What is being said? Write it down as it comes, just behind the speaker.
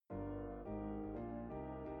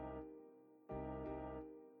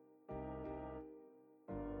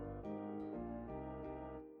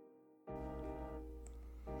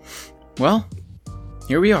Well,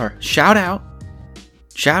 here we are. Shout out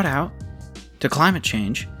to climate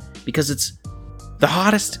change, because it's the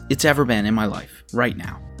hottest it's ever been in my life right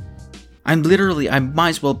now. I might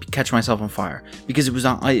as well catch myself on fire, because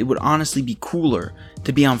it would honestly be cooler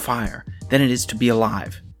to be on fire than it is to be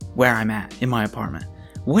alive where I'm at in my apartment.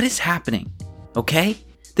 What is happening? Okay?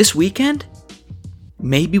 This weekend,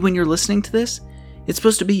 maybe when you're listening to this, it's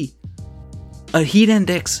supposed to be a heat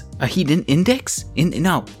index.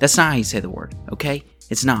 No, that's not how you say the word, okay?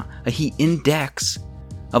 It's not. A heat index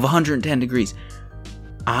of 110 degrees.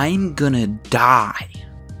 I'm gonna die.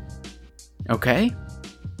 Okay?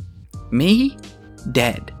 Me?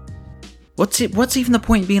 Dead. What's even the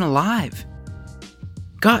point in being alive?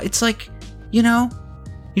 God, it's like, you're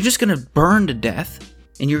just gonna burn to death,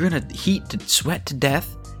 and you're gonna sweat to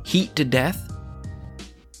death, heat to death.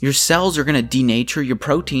 Your cells are gonna denature, your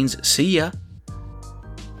proteins, see ya.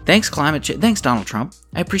 Thanks, climate change. Thanks, Donald Trump.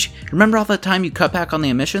 I appreciate. Remember all that time you cut back on the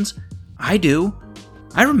emissions? I do.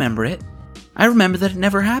 I remember it. I remember that it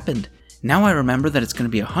never happened. Now I remember that it's gonna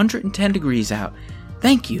be 110 degrees out.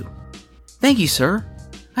 Thank you. Thank you, sir.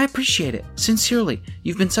 I appreciate it. Sincerely,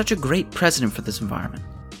 you've been such a great president for this environment.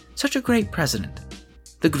 Such a great president.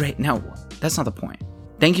 No, that's not the point.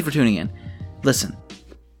 Thank you for tuning in. Listen,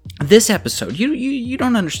 this episode, you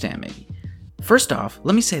don't understand maybe. First off,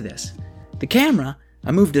 let me say this. The camera,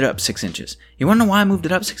 I moved it up 6 inches. You wanna know why I moved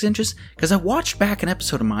it up 6 inches? Because I watched back an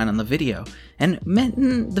episode of mine on the video, and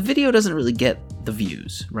the video doesn't really get the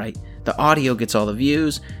views, right? The audio gets all the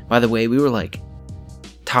views. By the way, we were like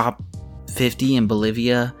top 50 in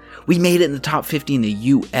Bolivia. We made it in the top 50 in the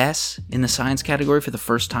US in the science category for the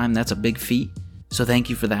first time. That's a big feat. So thank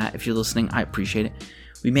you for that. If you're listening, I appreciate it.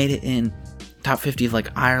 We made it in top 50 of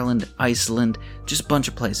like Ireland, Iceland, just a bunch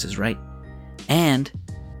of places, right? And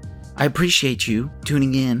I appreciate you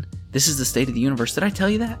tuning in. This is the State of the Universe. Did I tell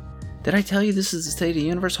you that? Did I tell you this is the State of the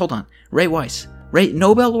Universe? Hold on. Ray Weiss.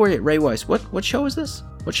 Nobel laureate Ray Weiss. What show is this?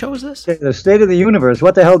 What show is this? The State of the Universe.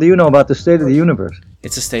 What the hell do you know about the State of the Universe?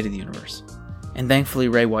 It's the State of the Universe. And thankfully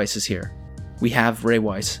Ray Weiss is here. We have Ray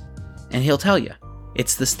Weiss. And he'll tell you.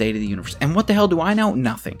 It's the State of the Universe. And what the hell do I know?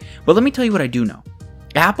 Nothing. But let me tell you what I do know.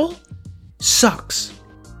 Apple sucks.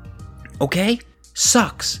 Okay?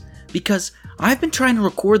 Sucks. Because I've been trying to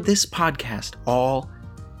record this podcast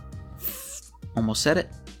almost said it.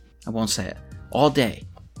 I won't say it. All day.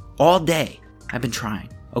 I've been trying.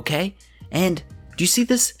 Okay? And do you see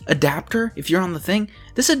this adapter? If you're on the thing,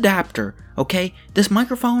 this adapter, okay? This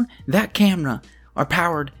microphone, that camera are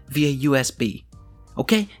powered via USB.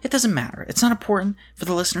 Okay? It doesn't matter. It's not important for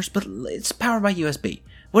the listeners, but it's powered by USB.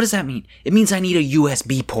 What does that mean? It means I need a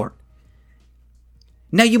USB port.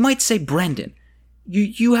 Now you might say, Brendan,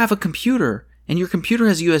 you have a computer, and your computer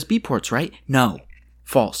has USB ports, right? No.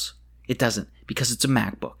 False. It doesn't, because it's a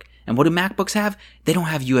MacBook. And what do MacBooks have? They don't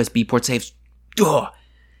have USB ports. They have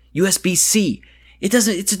USB-C.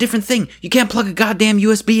 It's a different thing. You can't plug a goddamn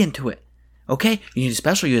USB into it. Okay? You need a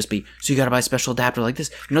special USB, so you gotta buy a special adapter like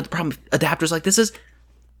this. You know what the problem with adapters like this is?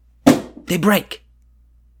 They break.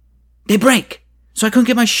 So I couldn't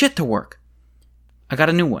get my shit to work. I got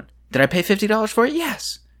a new one. Did I pay $50 for it?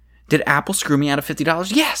 Yes. Did Apple screw me out of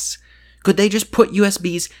 $50? Yes. Could they just put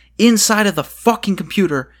USBs inside of the fucking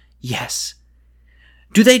computer? Yes.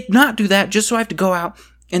 Do they not do that just so I have to go out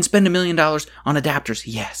and spend $1 million on adapters?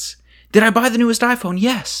 Yes. Did I buy the newest iPhone?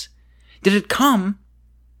 Yes. Did it come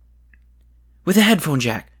with a headphone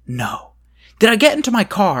jack? No. Did I get into my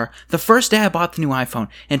car the first day I bought the new iPhone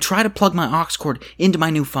and try to plug my aux cord into my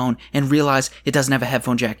new phone and realize it doesn't have a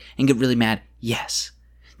headphone jack and get really mad? Yes.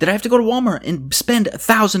 Did I have to go to Walmart and spend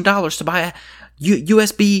 $1,000 to buy a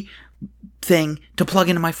USB thing to plug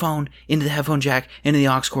into my phone, into the headphone jack, into the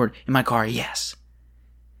aux cord in my car? Yes.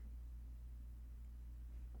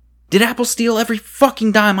 Did Apple steal every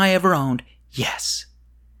fucking dime I ever owned? Yes.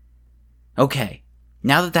 Okay,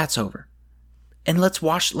 now that that's over, and let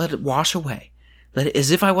it wash away. As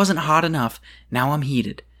if I wasn't hot enough, now I'm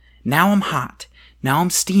heated. Now I'm hot. Now I'm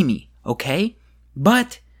steamy, okay?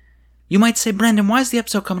 But you might say, Brendan, why is the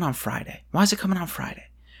episode coming on Friday? Why is it coming on Friday?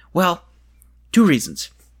 Well, 2 reasons.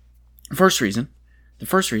 The first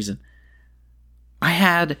reason, I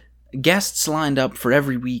had guests lined up for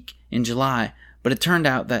every week in July, but it turned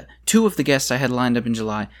out that 2 of the guests I had lined up in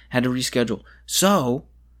July had to reschedule. So,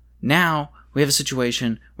 now we have a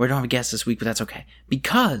situation where I don't have a guest this week, but that's okay.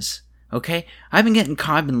 Because, okay, I've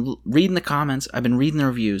been reading the comments, I've been reading the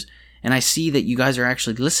reviews, and I see that you guys are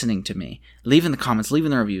actually listening to me, leaving the comments,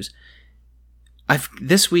 leaving the reviews.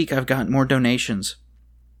 This week I've got more donations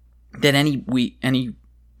than any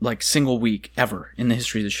single week ever in the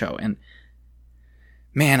history of the show, and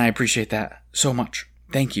man, I appreciate that so much.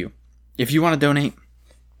 Thank you. if you want to donate,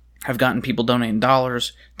 I've gotten people donating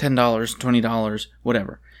 $, $10, $20,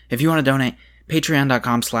 whatever. If you want to donate,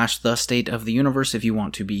 patreon.com/thestateoftheuniverse if you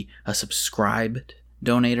want to be a subscribed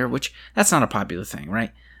donator, which that's not a popular thing,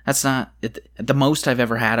 right? That's not, at the most I've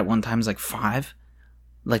ever had at one time is like 5,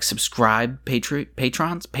 like subscribe patrons,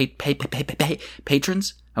 patrons,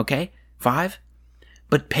 okay? 5.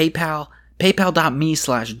 But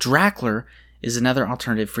paypal.me/Drackler is another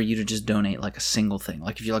alternative for you to just donate like a single thing.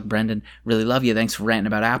 Like if you're like, Brendan, really love you, thanks for ranting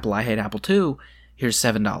about Apple, I hate Apple too, here's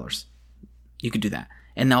 $7. You could do that.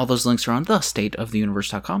 And all those links are on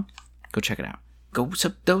thestateoftheuniverse.com. Go check it out.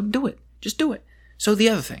 Do it. Just do it. So the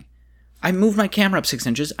other thing, I moved my camera up 6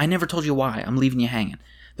 inches. I never told you why. I'm leaving you hanging.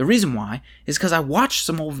 The reason why is because I watched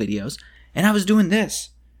some old videos and I was doing this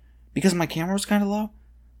because my camera was kind of low.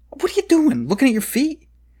 What are you doing? Looking at your feet?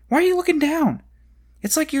 Why are you looking down?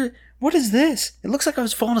 It's like what is this? It looks like I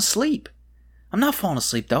was falling asleep. I'm not falling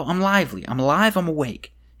asleep though. I'm lively. I'm alive. I'm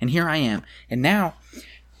awake. And here I am. And now,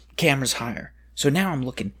 camera's higher. So now I'm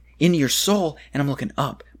looking into your soul and I'm looking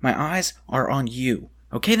up. My eyes are on you.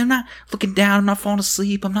 Okay? They're not looking down. I'm not falling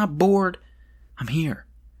asleep. I'm not bored. I'm here.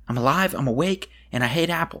 I'm alive. I'm awake. And I hate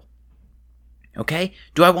Apple. Okay?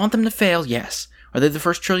 Do I want them to fail? Yes. Are they the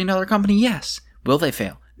first $1 trillion company? Yes. Will they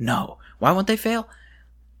fail? No. Why won't they fail?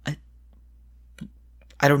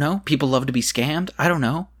 I don't know. People love to be scammed. I don't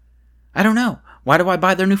know. Why do I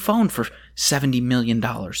buy their new phone for $70 million?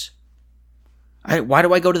 Why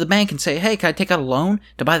do I go to the bank and say, hey, can I take out a loan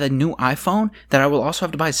to buy the new iPhone that I will also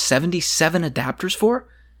have to buy 77 adapters for?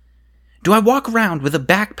 Do I walk around with a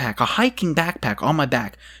backpack, a hiking backpack on my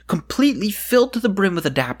back, completely filled to the brim with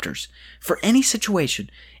adapters for any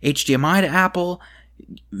situation? HDMI to Apple,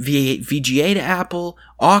 VGA to Apple,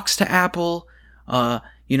 aux to Apple,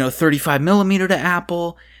 35 millimeter to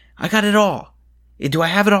Apple. I got it all. Do I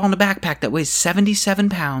have it all in a backpack that weighs 77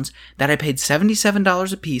 pounds that I paid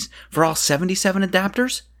 $77 a piece for all 77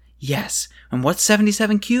 adapters? Yes. And what's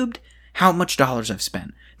 77 cubed? How much dollars I've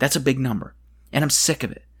spent. That's a big number. And I'm sick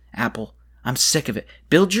of it. Apple, I'm sick of it.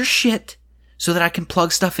 Build your shit so that I can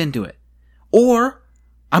plug stuff into it. Or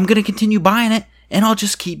I'm going to continue buying it and I'll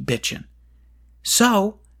just keep bitching.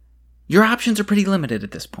 So, your options are pretty limited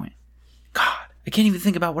at this point. God. I can't even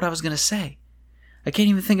think about what I was going to say.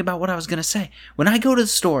 When I go to the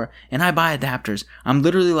store and I buy adapters, I'm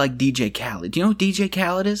literally like DJ Khaled. Do you know who DJ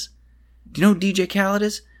Khaled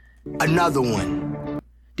is? Another one.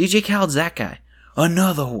 DJ Khaled's that guy.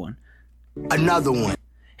 Another one.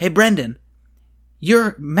 Hey, Brendan,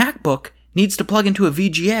 your MacBook needs to plug into a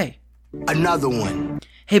VGA. Another one.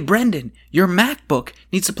 Hey, Brendan, your MacBook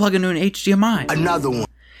needs to plug into an HDMI. Another one.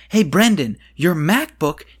 Hey, Brendan, your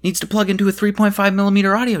MacBook needs to plug into a 3.5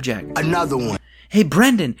 millimeter audio jack. Another one. Hey,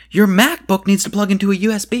 Brendan, your MacBook needs to plug into a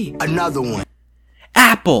USB. Another one.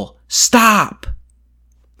 Apple, stop.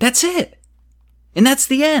 That's it. And that's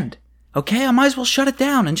the end. Okay? I might as well shut it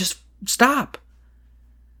down and just stop.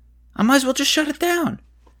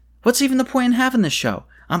 What's even the point in having this show?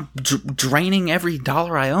 I'm draining every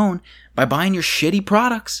dollar I own by buying your shitty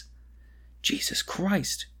products. Jesus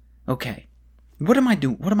Christ. Okay. What am I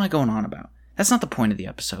doing? What am I going on about? That's not the point of the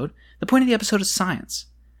episode. The point of the episode is science.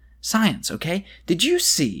 Science, okay? Did you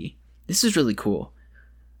see, this is really cool,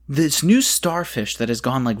 this new starfish that has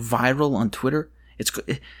gone like viral on Twitter? It's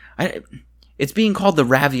being called the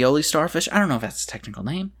ravioli starfish. I don't know if that's the technical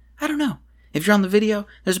name. I don't know. If you're on the video,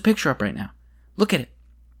 there's a picture up right now. Look at it.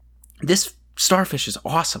 This starfish is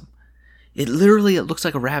awesome. It looks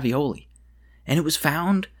like a ravioli. And it was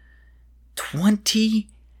found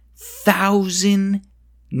 20,000,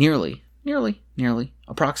 nearly,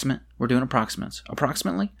 approximate, we're doing approximates,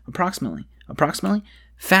 approximately,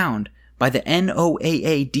 found by the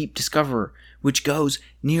NOAA Deep Discoverer, which goes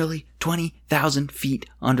nearly 20,000 feet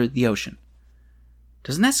under the ocean.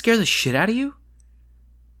 Doesn't that scare the shit out of you?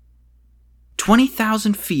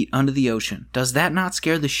 20,000 feet under the ocean. Does that not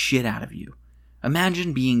scare the shit out of you?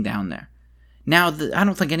 Imagine being down there. Now, I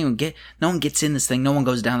don't think no one gets in this thing. No one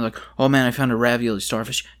goes down like, oh man, I found a ravioli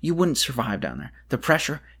starfish. You wouldn't survive down there. The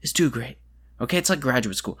pressure is too great. Okay, it's like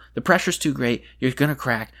graduate school. The pressure's too great. You're going to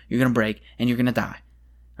crack, you're going to break, and you're going to die.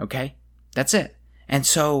 Okay? That's it. And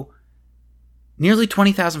so, nearly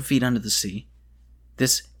 20,000 feet under the sea,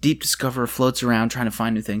 this deep discoverer floats around trying to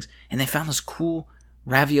find new things, and they found this cool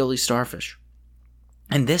ravioli starfish.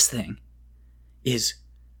 And this thing is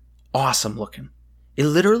awesome looking. It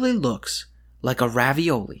literally looks like a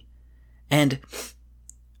ravioli. And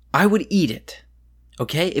I would eat it.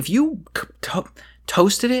 Okay? If you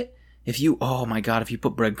toasted it, if you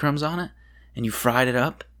put breadcrumbs on it and you fried it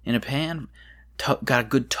up in a pan, got a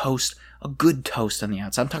good toast on the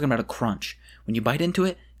outside. I'm talking about a crunch. When you bite into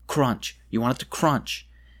it, Crunch. You want it to crunch.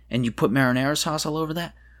 And you put marinara sauce all over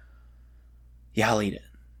that? Yeah, I'll eat it.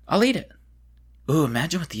 I'll eat it. Ooh,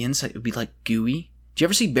 imagine what the inside would be like gooey. Do you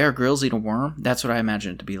ever see Bear Grylls eat a worm? That's what I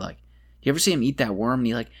imagine it to be like. You ever see him eat that worm?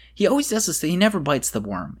 And he always does this thing. He never bites the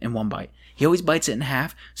worm in one bite. He always bites it in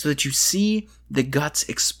half so that you see the guts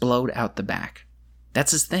explode out the back.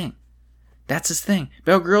 That's his thing. That's his thing.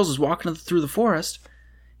 Bear Grylls is walking through the forest.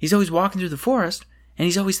 He's always walking through the forest, and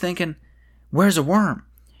he's always thinking, where's a worm?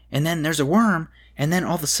 And then there's a worm, and then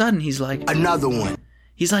all of a sudden he's like, Another one.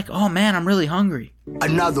 He's like, oh man, I'm really hungry.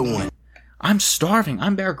 Another one. I'm starving.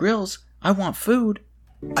 I'm Bear Grylls. I want food.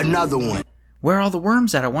 Another one. Where are all the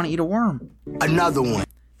worms at? I want to eat a worm. Another one.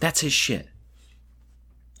 That's his shit.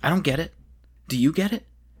 I don't get it. Do you get it?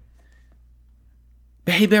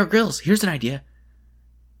 Hey, Bear Grylls, here's an idea.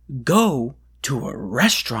 Go to a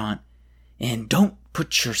restaurant and don't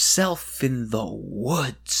put yourself in the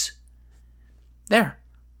woods. There.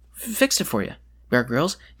 Fixed it for you. Bear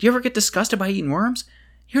Grylls, do you ever get disgusted by eating worms?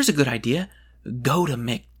 Here's a good idea. Go to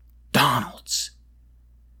McDonald's.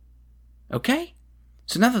 Okay?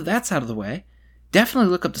 So now that that's out of the way, definitely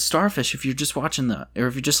look up the starfish if you're just watching or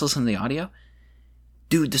if you're just listening to the audio.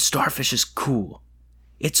 Dude, the starfish is cool.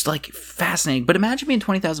 It's like fascinating. But imagine being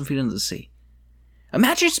 20,000 feet into the sea.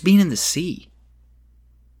 Imagine just being in the sea.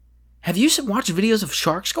 Have you watched videos of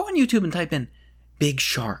sharks? Go on YouTube and type in big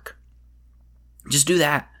shark. Just do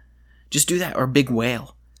that. Just do that. Or big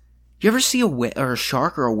whale. You ever see a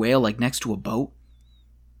shark or a whale like next to a boat?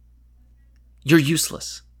 You're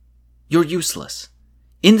useless. You're useless.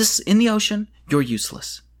 In the ocean, you're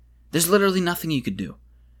useless. There's literally nothing you could do.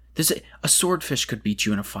 A swordfish could beat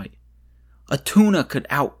you in a fight. A tuna could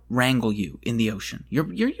out-wrangle you in the ocean.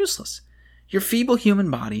 You're useless. Your feeble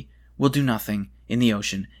human body will do nothing in the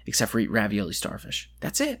ocean except for eat ravioli starfish.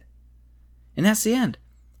 That's it. And that's the end.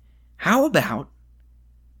 How about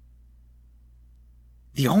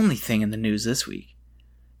the only thing in the news this week?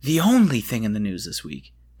 The only thing in the news this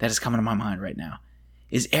week that is coming to my mind right now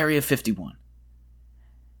is Area 51.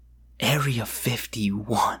 Area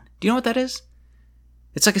 51. Do you know what that is?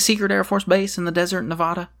 It's like a secret Air Force base in the desert in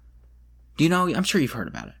Nevada. Do you know? I'm sure you've heard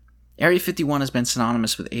about it. Area 51 has been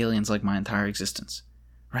synonymous with aliens like my entire existence.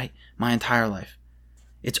 Right? My entire life.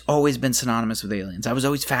 It's always been synonymous with aliens. I was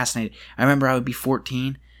always fascinated. I remember I would be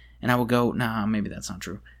 14 and I would go, maybe that's not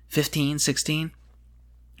true. 15, 16.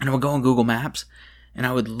 And I would go on Google Maps and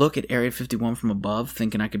I would look at Area 51 from above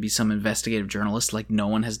thinking I could be some investigative journalist like no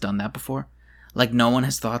one has done that before. Like no one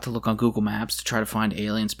has thought to look on Google Maps to try to find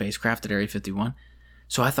alien spacecraft at Area 51.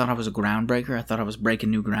 So I thought I was a groundbreaker. I thought I was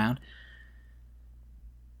breaking new ground.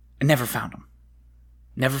 I never found them.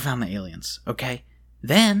 Never found the aliens, okay?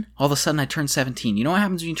 Then, all of a sudden, I turned 17. You know what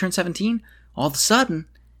happens when you turn 17? All of a sudden,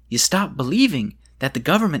 you stop believing that the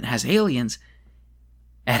government has aliens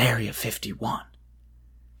at Area 51.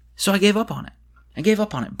 So I gave up on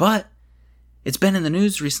it. But it's been in the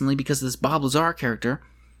news recently because of this Bob Lazar character,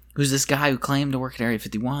 who's this guy who claimed to work at Area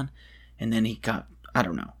 51, and then he got, I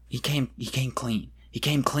don't know, he came clean. He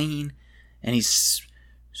came clean, and he's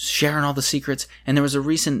sharing all the secrets. And there was a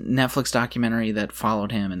recent Netflix documentary that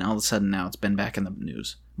followed him, and all of a sudden now it's been back in the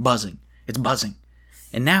news. Buzzing. It's buzzing.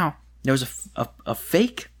 And now there was a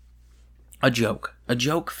joke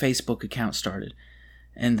Facebook account started.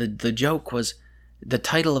 And the joke was, the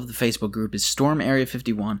title of the Facebook group is Storm Area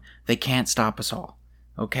 51, They Can't Stop Us All.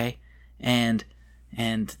 Okay? And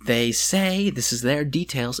they say, this is their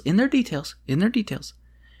details, in their details.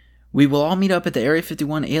 We will all meet up at the Area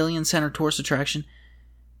 51 Alien Center tourist attraction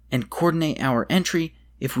and coordinate our entry.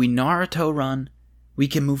 If we Naruto run, we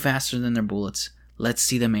can move faster than their bullets. Let's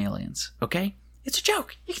see them aliens. Okay? It's a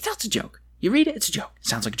joke. You can tell it's a joke. You read it, it's a joke. It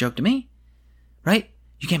sounds like a joke to me. Right?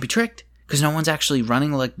 You can't be tricked. Because no one's actually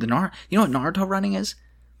running like the Naruto. You know what Naruto running is?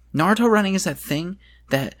 Naruto running is that thing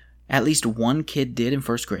that at least one kid did in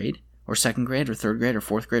first grade, or second grade, or third grade, or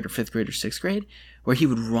fourth grade, or fifth grade, or sixth grade, where he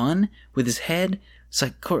would run with his head, it's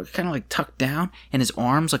like kind of like tucked down, and his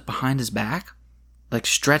arms like behind his back, like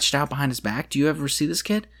stretched out behind his back. Do you ever see this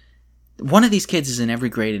kid? One of these kids is in every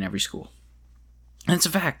grade in every school. And it's a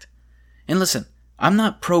fact. And listen, I'm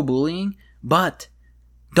not pro-bullying, but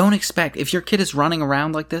don't expect, if your kid is running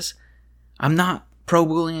around like this, I'm not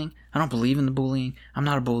pro-bullying. I don't believe in the bullying. I'm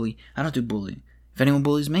not a bully. I don't do bullying. If anyone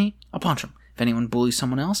bullies me, I'll punch them. If anyone bullies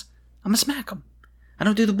someone else, I'm going to smack them. I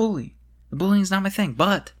don't do the bullying. The bullying is not my thing.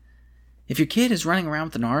 But if your kid is running around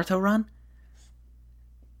with the Naruto run,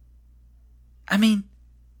 I mean,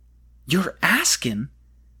 you're asking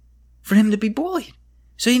for him to be bullied.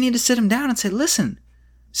 So you need to sit him down and say, listen,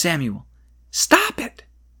 Samuel, stop it.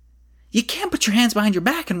 You can't put your hands behind your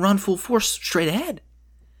back and run full force straight ahead.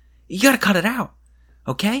 You gotta cut it out.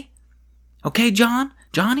 Okay? Okay,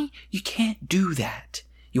 Johnny, you can't do that.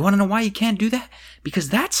 You want to know why you can't do that? Because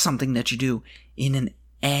that's something that you do in an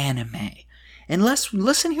anime. And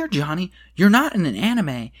listen here, Johnny, you're not in an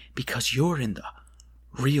anime because you're in the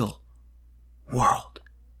real world.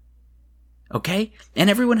 Okay? And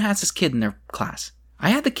everyone has this kid in their class. I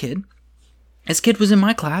had the kid. This kid was in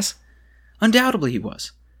my class. Undoubtedly he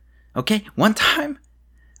was. Okay? One time,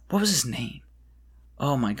 what was his name?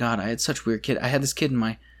 Oh my god, I had such a weird kid. I had this kid in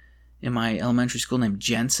my elementary school named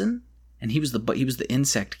Jensen, and he was the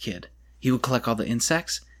insect kid. He would collect all the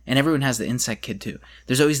insects, and everyone has the insect kid too.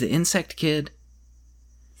 There's always the insect kid.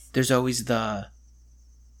 There's always the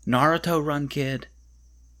Naruto run kid.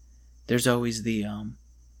 There's always the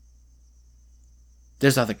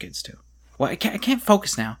there's other kids too. Well, I can't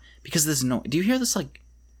focus now because there's no. Do you hear this? Like,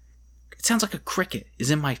 it sounds like a cricket is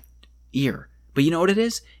in my ear. But you know what it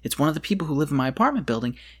is? It's one of the people who live in my apartment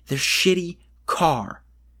building. Their shitty car.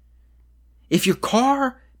 If your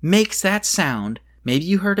car makes that sound, maybe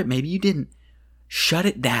you heard it, maybe you didn't. Shut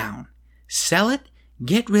it down. Sell it.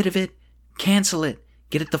 Get rid of it. Cancel it.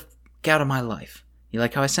 Get it the fuck out of my life. You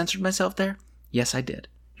like how I censored myself there? Yes, I did.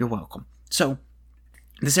 You're welcome. So,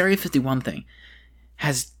 this Area 51 thing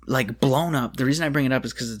has, like, blown up. The reason I bring it up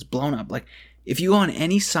is because it's blown up. Like, if you go on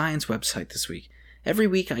any science website this week, every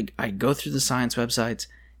week I go through the science websites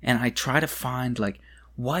and I try to find, like,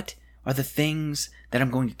 what are the things that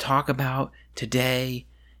I'm going to talk about today?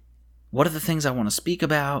 What are the things I want to speak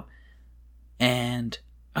about? And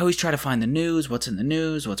I always try to find the news, what's in the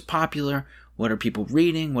news, what's popular, what are people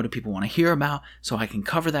reading, what do people want to hear about, so I can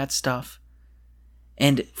cover that stuff.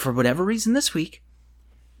 And for whatever reason this week,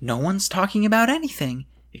 no one's talking about anything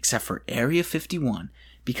except for Area 51,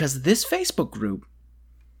 because this Facebook group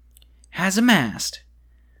has amassed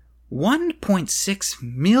 1.6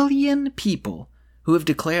 million people who have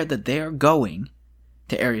declared that they are going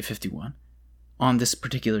to Area 51 on this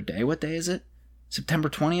particular day. What day is it? September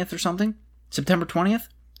 20th or something? September 20th?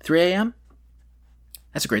 3 a.m.?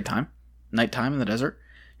 That's a great time. Nighttime in the desert.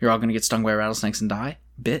 You're all going to get stung by rattlesnakes and die.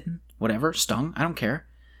 Bitten. Whatever. Stung. I don't care.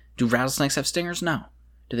 Do rattlesnakes have stingers? No.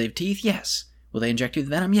 Do they have teeth? Yes. Will they inject you with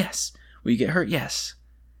venom? Yes. Will you get hurt? Yes.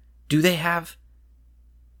 Do they have...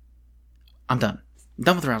 I'm done. I'm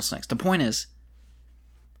done with rattlesnakes. The point is,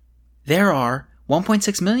 there are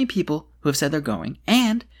 1.6 million people who have said they're going,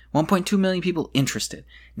 and 1.2 million people interested.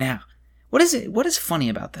 Now, what is funny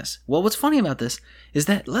about this? Well, what's funny about this is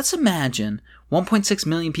that let's imagine 1.6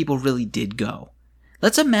 million people really did go.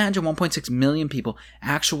 Let's imagine 1.6 million people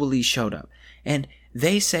actually showed up. And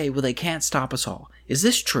they say, well, they can't stop us all. Is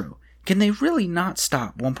this true? Can they really not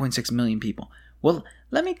stop 1.6 million people? Well,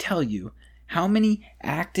 let me tell you how many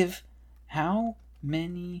active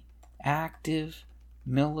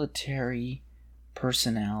military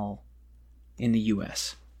personnel in the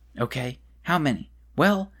U.S. Okay? How many?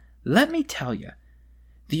 Well, let me tell you.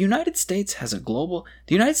 The United States has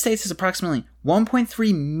approximately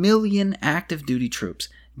 1.3 million active duty troops.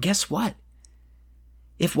 Guess what?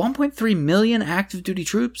 If 1.3 million active duty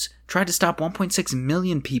troops tried to stop 1.6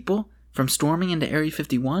 million people from storming into Area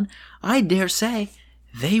 51, I dare say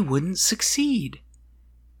they wouldn't succeed.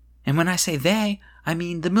 And when I say they, I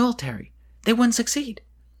mean the military. They wouldn't succeed.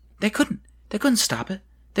 They couldn't. They couldn't stop it.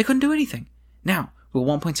 They couldn't do anything. Now, will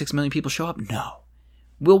 1.6 million people show up? No.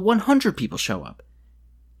 Will 100 people show up?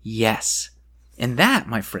 Yes. And that,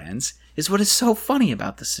 my friends, is what is so funny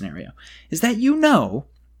about this scenario, is that you know,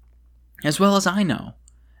 as well as I know,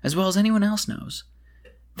 as well as anyone else knows,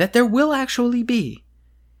 that there will actually be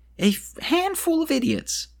a handful of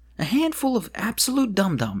idiots, a handful of absolute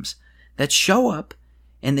dum-dums that show up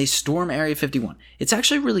and they storm Area 51. It's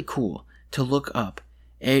actually really cool to look up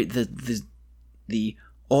the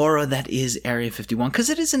aura that is Area 51, because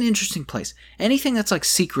it is an interesting place. Anything that's like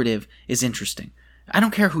secretive is interesting. I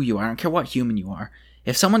don't care who you are. I don't care what human you are.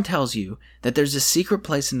 If someone tells you that there's a secret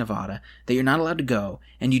place in Nevada that you're not allowed to go,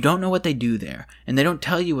 and you don't know what they do there, and they don't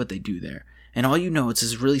tell you what they do there, and all you know it's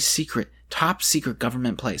this really secret, top secret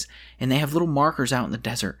government place, and they have little markers out in the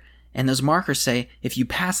desert, and those markers say, if you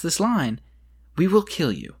pass this line, we will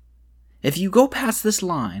kill you. If you go past this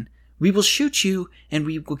line, we will shoot you, and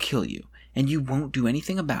we will kill you. And you won't do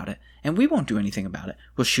anything about it, and we won't do anything about it.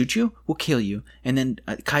 We'll shoot you, we'll kill you, and then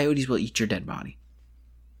coyotes will eat your dead body.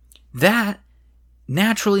 That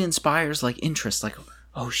naturally inspires, like, interest, like,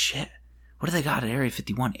 oh shit, what do they got at Area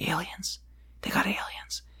 51? Aliens. They got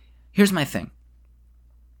aliens. Here's my thing.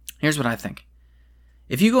 Here's what I think.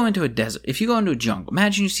 If you go into a desert, if you go into a jungle,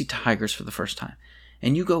 imagine you see tigers for the first time,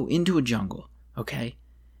 and you go into a jungle, okay?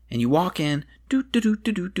 And you walk in, and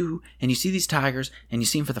you see these tigers, and you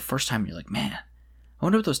see them for the first time, and you're like, man, I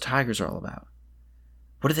wonder what those tigers are all about.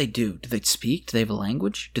 What do? Do they speak? Do they have a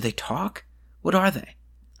language? Do they talk? What are they?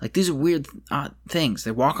 Like, these are weird things.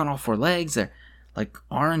 They walk on all four legs. They're like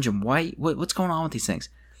orange and white. What's going on with these things?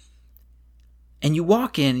 And you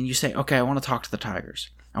walk in and you say, okay, I want to talk to the tigers.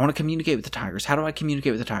 I want to communicate with the tigers. How do I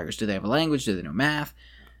communicate with the tigers? Do they have a language? Do they know math?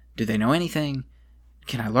 Do they know anything?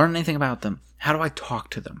 Can I learn anything about them? How do I talk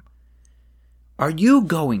to them? Are you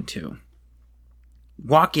going to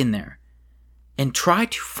walk in there and try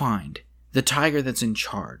to find the tiger that's in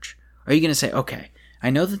charge? Are you going to say, okay, I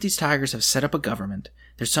know that these tigers have set up a government.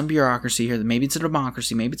 There's some bureaucracy here. Maybe it's a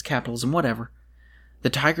democracy. Maybe it's capitalism, whatever. The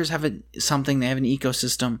tigers have something. They have an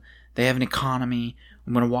ecosystem. They have an economy.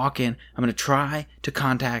 I'm going to walk in. I'm going to try to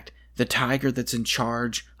contact the tiger that's in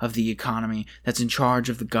charge of the economy, that's in charge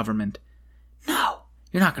of the government. No,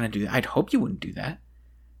 you're not going to do that. I'd hope you wouldn't do that.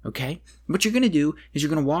 Okay? What you're going to do is you're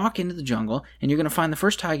going to walk into the jungle and you're going to find the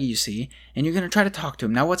first tiger you see and you're going to try to talk to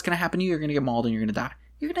him. Now what's going to happen to you? You're going to get mauled and you're going to die.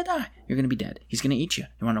 You're going to die. You're going to be dead. He's going to eat you.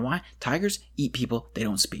 You want to know why? Tigers eat people. They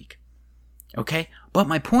don't speak. Okay? But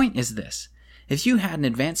my point is this. If you had an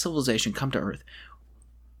advanced civilization come to Earth,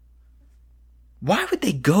 why would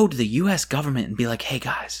they go to the U.S. government and be like, hey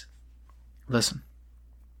guys, listen,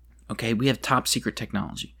 okay, we have top secret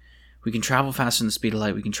technology. We can travel faster than the speed of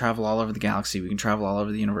light. We can travel all over the galaxy. We can travel all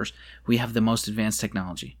over the universe. We have the most advanced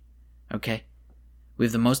technology. Okay? We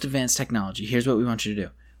have the most advanced technology. Here's what we want you to do.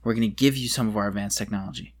 We're going to give you some of our advanced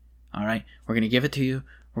technology. All right? We're going to give it to you.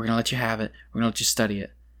 We're going to let you have it. We're going to let you study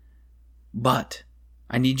it. But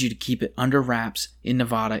I need you to keep it under wraps in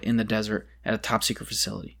Nevada, in the desert, at a top secret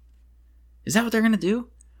facility. Is that what they're going to do?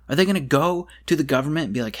 Are they going to go to the government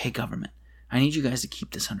and be like, hey, government, I need you guys to keep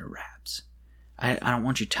this under wraps. I don't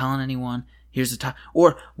want you telling anyone. Here's the top.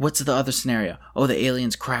 Or what's the other scenario? Oh, the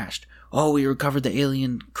aliens crashed. Oh, we recovered the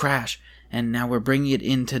alien crash. And now we're bringing it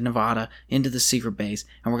into Nevada, into the secret base.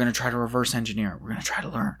 And we're going to try to reverse engineer it. We're going to try to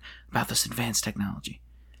learn about this advanced technology.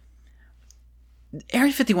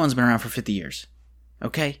 Area 51's been around for 50 years.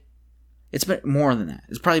 Okay? It's been more than that.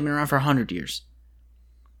 It's probably been around for 100 years.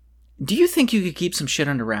 Do you think you could keep some shit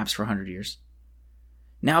under wraps for 100 years?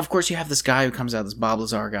 Now, of course, you have this guy who comes out, this Bob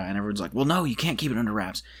Lazar guy, and everyone's like, well, no, you can't keep it under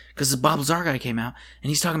wraps, because this Bob Lazar guy came out, and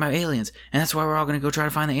he's talking about aliens, and that's why we're all going to go try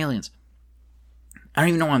to find the aliens. I don't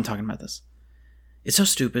even know why I'm talking about this. It's so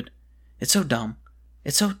stupid. It's so dumb.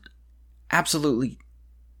 It's so absolutely...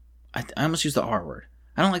 I almost use the R word.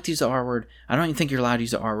 I don't like to use the R word. I don't even think you're allowed to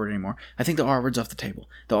use the R word anymore. I think the R word's off the table.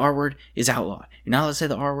 The R word is outlawed. You're not allowed to say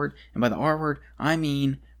the R word, and by the R word, I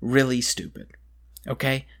mean really stupid.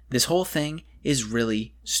 Okay? This whole thing is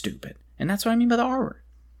really stupid. And that's what I mean by the R word.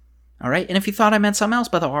 Alright? And if you thought I meant something else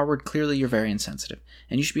by the R word, clearly you're very insensitive.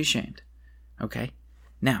 And you should be ashamed. Okay?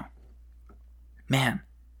 Now, man,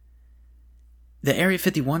 the Area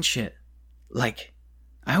 51 shit, like,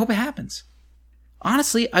 I hope it happens.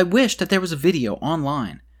 Honestly, I wish that there was a video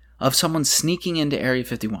online of someone sneaking into Area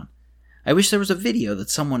 51. I wish there was a video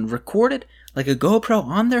that someone recorded, like a GoPro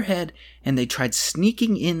on their head, and they tried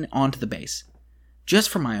sneaking in onto the base. Just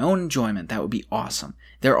for my own enjoyment, that would be awesome.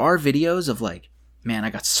 There are videos of like, man,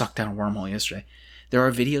 I got sucked down a wormhole yesterday. There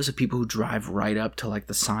are videos of people who drive right up to like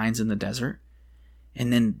the signs in the desert.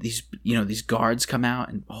 And then these guards come out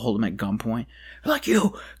and hold them at gunpoint. They're like,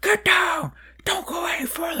 you, get down! Don't go any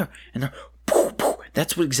further! And they're, poof, poof.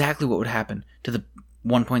 That's exactly what would happen to the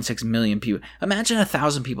 1.6 million people. Imagine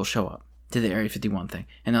 1,000 people show up to the Area 51 thing.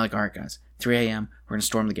 And they're like, alright guys, 3 a.m., we're going to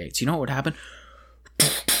storm the gates. You know what would happen?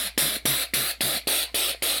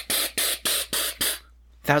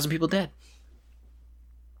 1,000 people dead.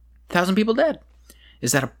 1,000 people dead.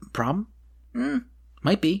 Is that a problem?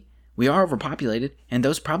 Might be. We are overpopulated, and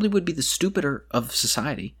those probably would be the stupider of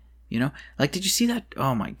society. You know? Like, did you see that?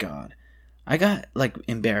 Oh my god. I got, like,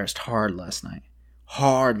 embarrassed hard last night.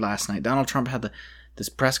 Donald Trump had this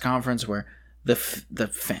press conference where the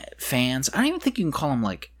fans, I don't even think you can call them,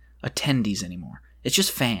 like, attendees anymore. It's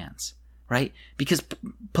just fans, right? Because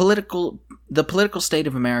the political state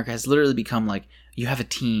of America has literally become like, you have a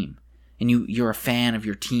team, and you're a fan of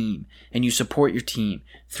your team, and you support your team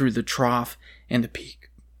through the trough and the peak.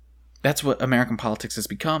 That's what American politics has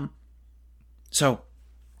become. So,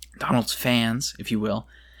 Donald's fans, if you will,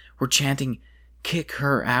 were chanting, kick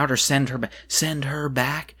her out or send her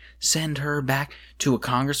back to a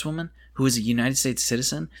congresswoman who is a United States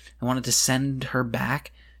citizen and wanted to send her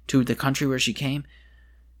back to the country where she came.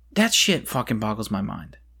 That shit fucking boggles my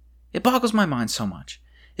mind. It boggles my mind so much.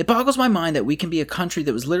 It boggles my mind that we can be a country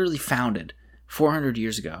that was literally founded 400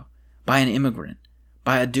 years ago by an immigrant,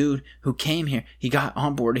 by a dude who came here. He got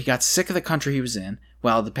on board. He got sick of the country he was in.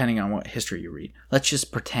 Well, depending on what history you read. Let's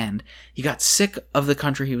just pretend. He got sick of the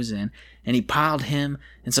country he was in, and he piled him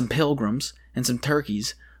and some pilgrims and some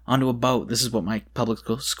turkeys onto a boat. This is what my public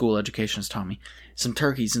school education has taught me. Some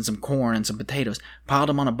turkeys and some corn and some potatoes. Piled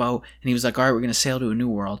them on a boat, and he was like, all right, we're going to sail to a new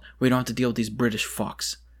world. We don't have to deal with these British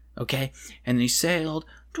fucks. Okay? And then he sailed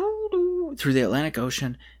through the Atlantic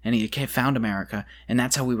Ocean, and he found America, and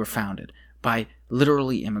that's how we were founded. By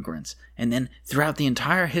literally immigrants. And then throughout the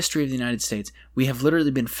entire history of the United States, we have literally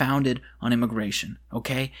been founded on immigration,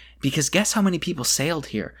 okay? Because guess how many people sailed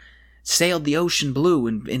here? Sailed the ocean blue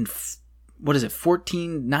in what is it,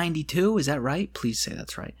 1492? Is that right? Please say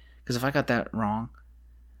that's right. Because if I got that wrong,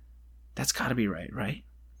 that's got to be right?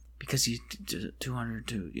 Because you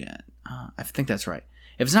 202, yeah. I think that's right.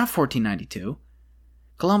 If it's not 1492,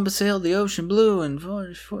 Columbus sailed the ocean blue, and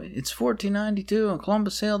it's 1492, and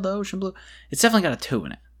Columbus sailed the ocean blue. It's definitely got a 2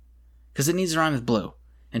 in it, because it needs to rhyme with blue.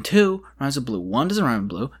 And 2 rhymes with blue. 1 doesn't rhyme with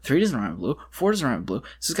blue. 3 doesn't rhyme with blue. 4 doesn't rhyme with blue.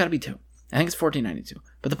 So it's got to be 2. I think it's 1492.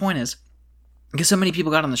 But the point is, guess how many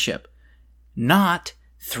people got on the ship? Not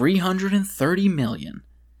 330 million.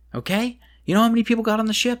 Okay? You know how many people got on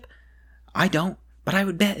the ship? I don't, but I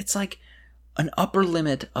would bet it's like an upper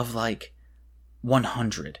limit of like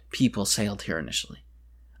 100 people sailed here initially.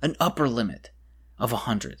 An upper limit of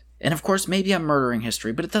 100. And of course, maybe I'm murdering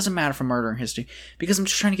history, but it doesn't matter if I'm murdering history because I'm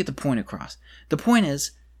just trying to get the point across. The point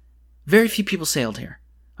is, very few people sailed here,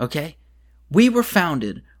 okay? We were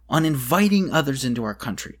founded on inviting others into our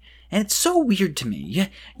country. And it's so weird to me.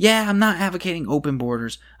 Yeah, I'm not advocating open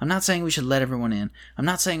borders. I'm not saying we should let everyone in. I'm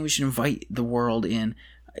not saying we should invite the world in.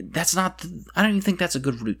 I don't even think that's a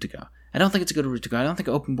good route to go. I don't think it's a good route to go. I don't think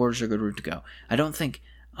open borders are a good route to go. I don't think,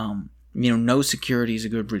 no security is a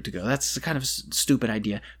good route to go. That's a kind of stupid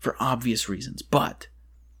idea for obvious reasons. But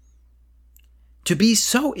to be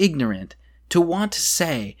so ignorant to want to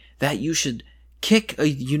say that you should kick a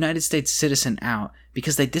United States citizen out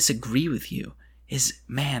because they disagree with you is,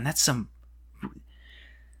 man, that's some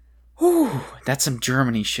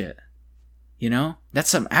Germany shit. You know? That's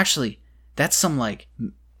some like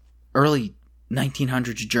early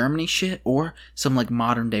 1900s Germany shit or some like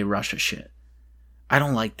modern day Russia shit. I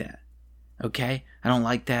don't like that. Okay? I don't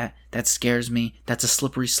like that. That scares me. That's a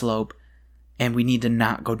slippery slope. And we need to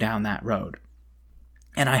not go down that road.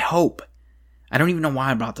 And I don't even know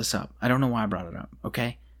why I brought this up. I don't know why I brought it up.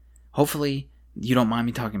 Okay? Hopefully you don't mind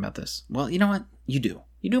me talking about this. Well, you know what? You do.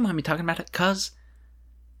 You do mind me talking about it because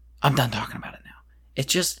I'm done talking about it now.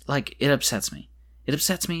 It's just like, it upsets me. It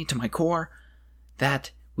upsets me to my core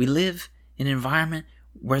that we live in an environment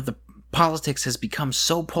where the politics has become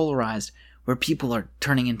so polarized where people are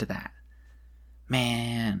turning into that.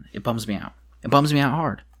 Man, it bums me out. It bums me out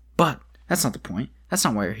hard. But that's not the point. That's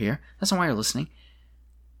not why you're here. That's not why you're listening.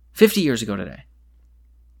 50 years ago today.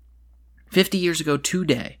 50 years ago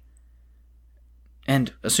today.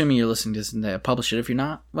 And assuming you're listening to this and they publish it, if you're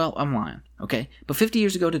not, well, I'm lying. Okay? But 50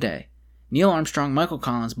 years ago today, Neil Armstrong, Michael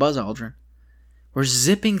Collins, Buzz Aldrin were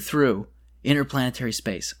zipping through interplanetary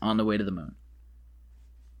space on the way to the moon.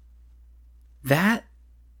 That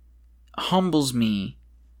humbles me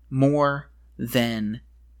more than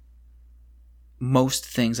most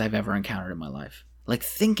things I've ever encountered in my life. Like,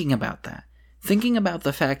 thinking about that. Thinking about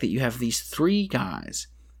the fact that you have these 3 guys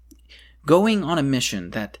going on a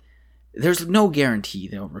mission that there's no guarantee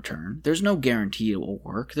they'll return. There's no guarantee it will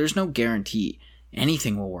work. There's no guarantee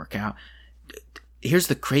anything will work out. Here's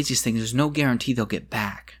the craziest thing. There's no guarantee they'll get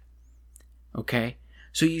back. Okay?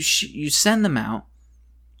 So you send them out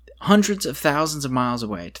hundreds of thousands of miles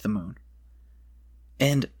away to the moon.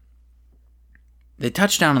 And they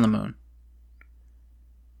touch down on the moon.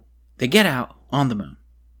 They get out on the moon.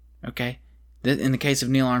 Okay? In the case of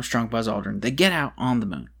Neil Armstrong, Buzz Aldrin, they get out on the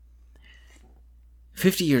moon.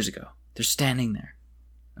 50 years ago, they're standing there.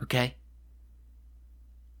 Okay?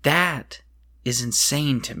 That is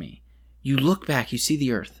insane to me. You look back, you see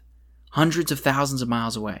the Earth, hundreds of thousands of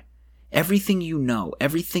miles away. Everything you know,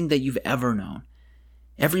 everything that you've ever known,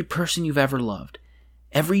 every person you've ever loved,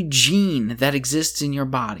 every gene that exists in your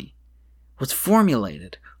body was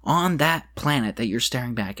formulated on that planet that you're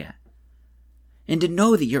staring back at. And to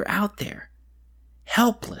know that you're out there,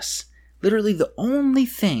 helpless, literally the only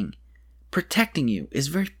thing protecting you is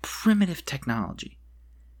very primitive technology.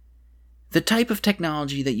 The type of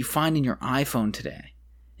technology that you find in your iPhone today.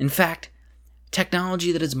 In fact,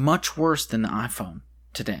 technology that is much worse than the iPhone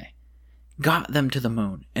today got them to the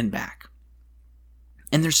moon and back.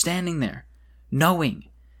 And they're standing there knowing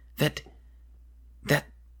that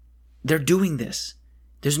they're doing this.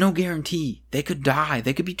 There's no guarantee. They could die.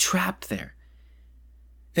 They could be trapped there.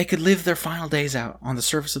 They could live their final days out on the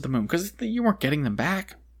surface of the moon because you weren't getting them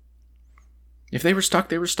back. If they were stuck,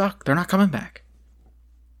 they were stuck. They're not coming back.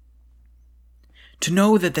 To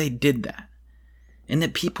know that they did that and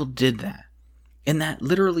that people did that and that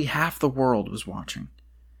literally half the world was watching.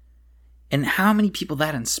 And how many people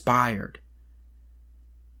that inspired.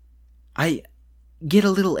 I get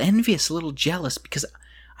a little envious, a little jealous, because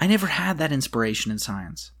I never had that inspiration in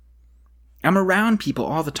science. I'm around people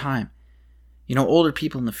all the time, older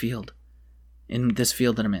people in the field, in this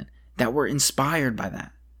field that I'm in, that were inspired by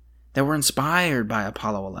that were inspired by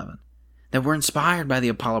Apollo 11, that were inspired by the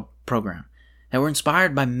Apollo program, that were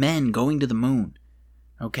inspired by men going to the moon,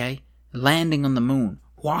 okay? Landing on the moon,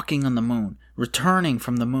 walking on the moon, returning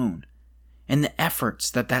from the moon, and the efforts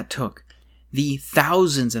that took, the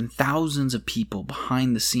thousands and thousands of people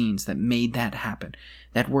behind the scenes that made that happen,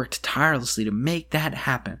 that worked tirelessly to make that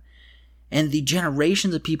happen, and the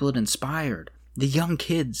generations of people it inspired, the young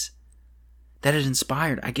kids that it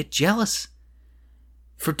inspired. I get jealous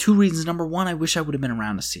for two reasons. Number one, I wish I would have been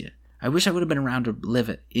around to see it. I wish I would have been around to live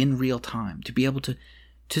it in real time, to be able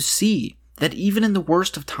to see that even in the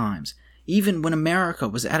worst of times, even when America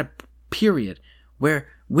was at a period where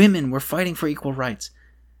women were fighting for equal rights,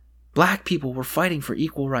 black people were fighting for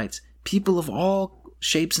equal rights, people of all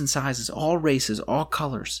shapes and sizes, all races, all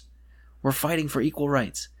colors were fighting for equal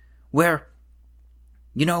rights, where,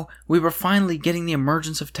 we were finally getting the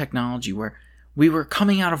emergence of technology, where we were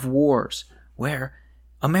coming out of wars, where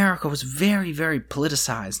America was very, very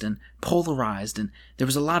politicized and polarized, and there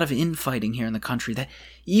was a lot of infighting here in the country, that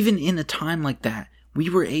even in a time like that, we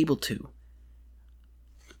were able to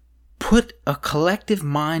put a collective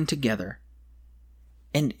mind together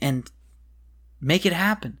and make it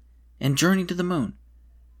happen and journey to the moon.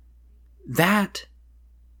 That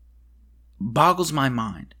boggles my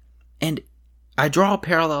mind. And I draw a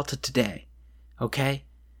parallel to today, okay?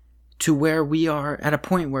 To where we are at a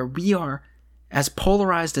point where we are as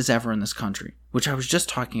polarized as ever in this country, which I was just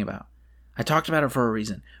talking about. I talked about it for a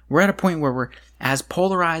reason. We're at a point where we're as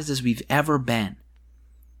polarized as we've ever been,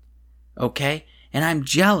 okay? And I'm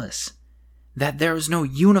jealous that there is no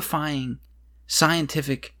unifying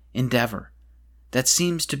scientific endeavor that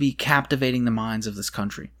seems to be captivating the minds of this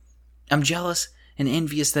country. I'm jealous and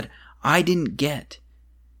envious that I didn't get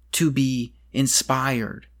to be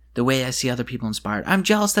inspired the way I see other people inspired. I'm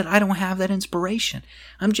jealous that I don't have that inspiration.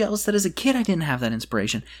 I'm jealous that as a kid I didn't have that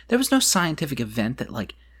inspiration. There was no scientific event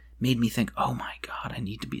that made me think, oh my God, I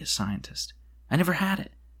need to be a scientist. I never had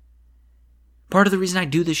it. Part of the reason I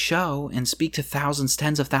do this show and speak to thousands,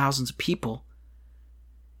 tens of thousands of people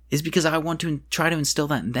is because I want to try to instill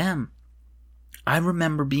that in them. I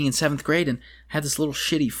remember being in 7th grade and had this little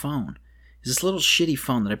shitty phone. It was this little shitty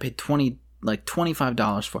phone that I paid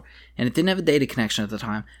 $25 for, and it didn't have a data connection at the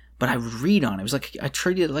time, but I would read on it. It was I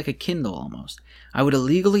treated it like a Kindle almost. I would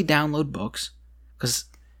illegally download books, because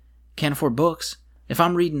I can't afford books. If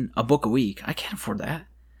I'm reading a book a week, I can't afford that.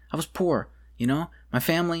 I was poor, My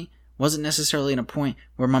family wasn't necessarily in a point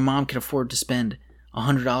where my mom could afford to spend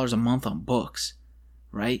 $100 a month on books,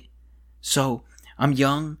 right? So, I'm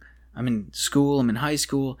young, I'm in school, I'm in high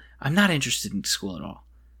school, I'm not interested in school at all.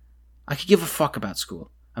 I could give a fuck about school.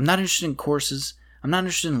 I'm not interested in courses. I'm not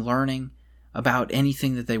interested in learning about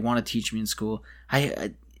anything that they want to teach me in school.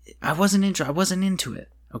 I wasn't into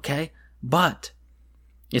it, okay? But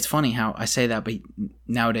it's funny how I say that, but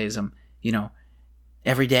nowadays I'm,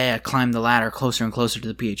 every day I climb the ladder closer and closer to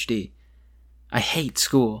the PhD. I hate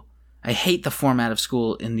school. I hate the format of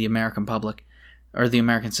school in the American public, or the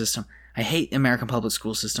American system. I hate the American public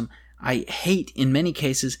school system. I hate, in many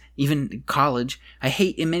cases, even college. I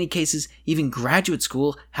hate, in many cases, even graduate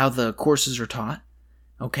school, how the courses are taught.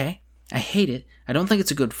 Okay? I hate it. I don't think it's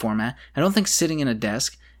a good format. I don't think sitting in a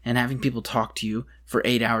desk and having people talk to you for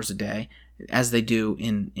 8 hours a day, as they do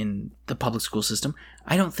in the public school system,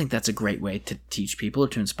 I don't think that's a great way to teach people or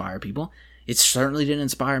to inspire people. It certainly didn't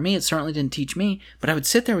inspire me. It certainly didn't teach me. But I would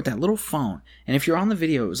sit there with that little phone, and if you're on the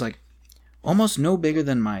video, it was almost no bigger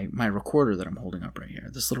than my recorder that I'm holding up right here.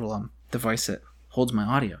 This little device that holds my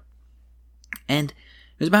audio. And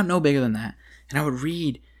it was about no bigger than that. And I would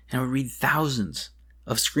read thousands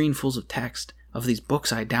of screenfuls of text of these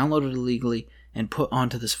books I downloaded illegally and put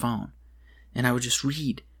onto this phone. And I would just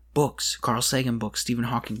read books, Carl Sagan books, Stephen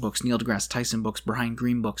Hawking books, Neil deGrasse Tyson books, Brian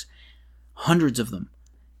Greene books, hundreds of them.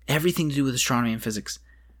 Everything to do with astronomy and physics.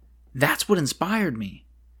 That's what inspired me.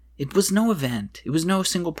 It was no event. It was no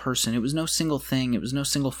single person. It was no single thing. It was no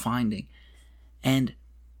single finding. And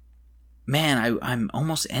man, I'm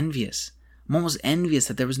almost envious. I'm almost envious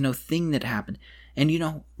that there was no thing that happened.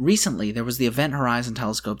 And recently there was the Event Horizon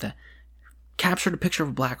telescope that captured a picture of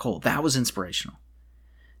a black hole. That was inspirational.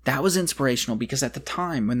 That was inspirational because at the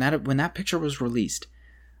time when that picture was released,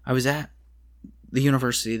 I was at the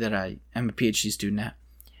university that I am a PhD student at,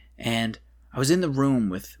 and I was in the room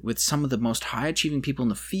with some of the most high-achieving people in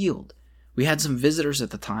the field we had some visitors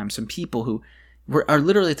at the time, some people who are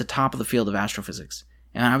literally at the top of the field of astrophysics.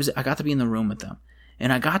 And I got to be in the room with them.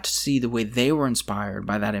 And I got to see the way they were inspired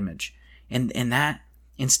by that image. And that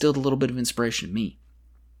instilled a little bit of inspiration in me.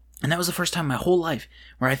 And that was the first time in my whole life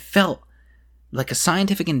where I felt like a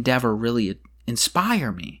scientific endeavor really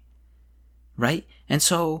inspire me. Right? And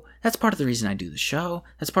so that's part of the reason I do the show.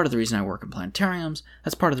 That's part of the reason I work in planetariums.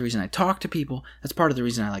 That's part of the reason I talk to people. That's part of the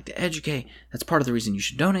reason I like to educate. That's part of the reason you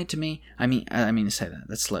should donate to me. I mean to say that.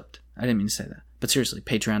 That slipped. I didn't mean to say that. But seriously,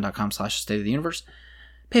 patreon.com/stateoftheuniverse,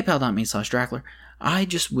 paypal.me/Drackler. I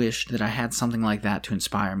just wished that I had something like that to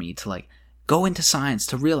inspire me to like go into science,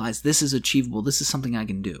 to realize this is achievable. This is something I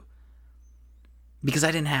can do. Because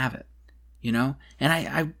I didn't have it, you know? And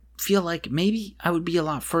I feel like maybe I would be a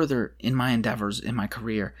lot further in my endeavors, in my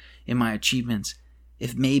career, in my achievements,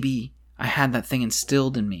 if maybe I had that thing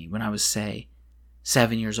instilled in me when I was, say,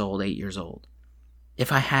 7 years old, 8 years old.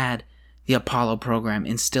 If I had the Apollo program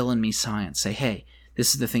instill in me science, say, hey,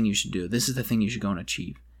 this is the thing you should do. This is the thing you should go and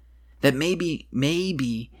achieve. That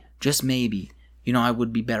maybe, just maybe, you know, I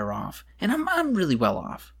would be better off. And I'm really well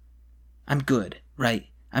off. I'm good, right?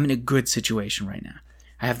 I'm in a good situation right now.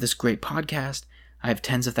 I have this great podcast. I have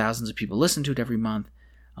tens of thousands of people listen to it every month.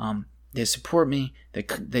 They support me.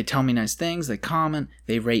 They tell me nice things. They comment.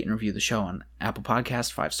 They rate and review the show on Apple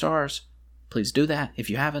Podcasts 5 stars. Please do that if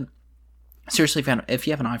you haven't. Seriously, if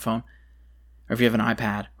you have an iPhone, or if you have an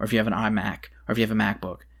iPad, or if you have an iMac, or if you have a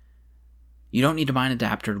MacBook, you don't need to buy an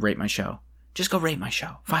adapter to rate my show. Just go rate my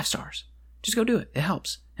show. 5 stars. Just go do it. It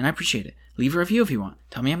helps. And I appreciate it. Leave a review if you want.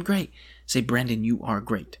 Tell me I'm great. Say, Brendan, you are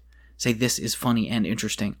great. Say, this is funny and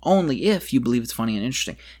interesting. Only if you believe it's funny and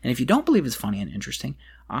interesting. And if you don't believe it's funny and interesting,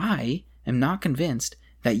 I am not convinced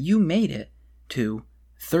that you made it to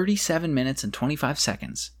 37 minutes and 25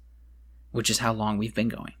 seconds, which is how long we've been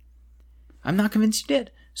going. I'm not convinced you did.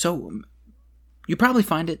 So you probably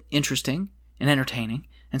find it interesting and entertaining.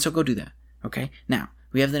 And so go do that. Okay? Now,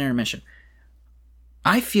 we have the intermission.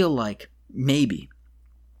 I feel like maybe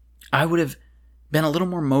I would have been a little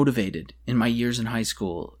more motivated in my years in high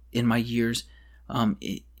school, in my years,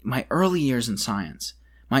 my early years in science,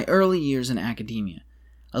 my early years in academia,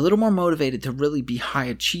 a little more motivated to really be high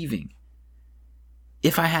achieving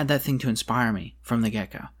if I had that thing to inspire me from the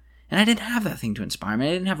get-go. And I didn't have that thing to inspire me.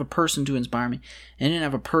 I didn't have a person to inspire me. I didn't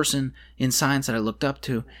have a person in science that I looked up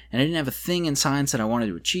to. And I didn't have a thing in science that I wanted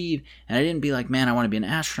to achieve. And I didn't be like, man, I want to be an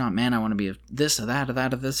astronaut. Man, I want to be this or that or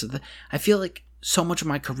that or this or that. I feel like so much of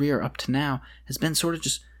my career up to now has been sort of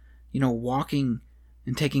just, you know, walking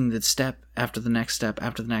and taking the step after the next step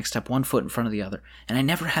after the next step, one foot in front of the other. And I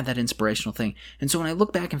never had that inspirational thing. And so when I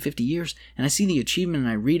look back in 50 years and I see the achievement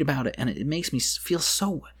and I read about it, and it makes me feel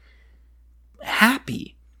so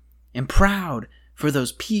happy and proud for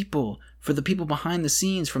those people, for the people behind the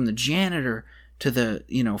scenes, from the janitor to the,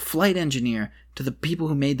 you know, flight engineer, to the people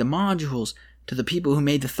who made the modules, to the people who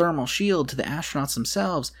made the thermal shield, to the astronauts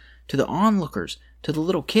themselves, to the onlookers, to the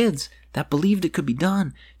little kids that believed it could be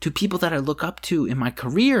done, to people that I look up to in my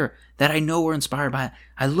career that I know were inspired by it.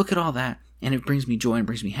 I look at all that and it brings me joy and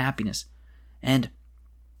brings me happiness. And,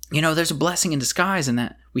 you know, there's a blessing in disguise in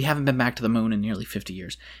that we haven't been back to the moon in nearly 50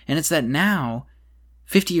 years. And it's that now,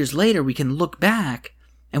 50 years later, we can look back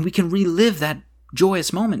and we can relive that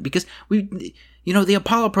joyous moment, because the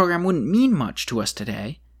Apollo program wouldn't mean much to us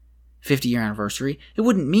today, 50-year anniversary. It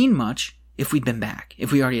wouldn't mean much if we'd been back,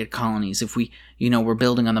 if we already had colonies, if we, were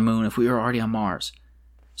building on the moon, if we were already on Mars.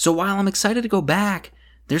 So while I'm excited to go back,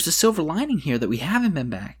 there's a silver lining here that we haven't been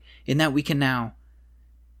back, in that we can now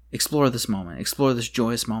explore this moment, explore this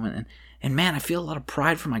joyous moment. And man, I feel a lot of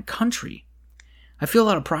pride for my country. I feel a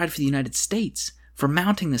lot of pride for the United States for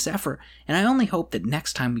mounting this effort. And I only hope that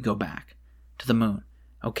next time we go back to the moon,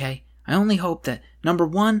 okay? I only hope that, number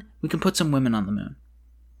one, we can put some women on the moon,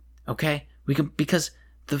 okay? Because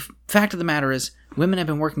the fact of the matter is, women have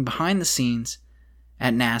been working behind the scenes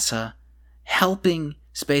at NASA, helping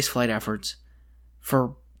spaceflight efforts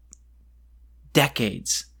for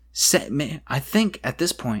decades. I think at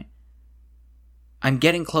this point, I'm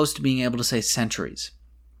getting close to being able to say centuries.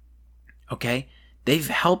 Okay? They've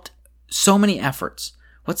helped so many efforts.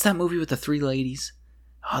 What's that movie with the 3 ladies?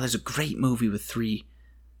 Oh, there's a great movie with three,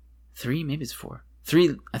 maybe it's 4.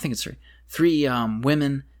 3, I think it's 3. 3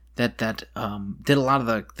 women that did a lot of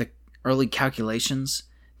the early calculations,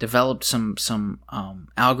 developed some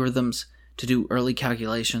algorithms to do early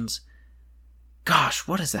calculations. Gosh,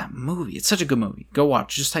 what is that movie? It's such a good movie. Go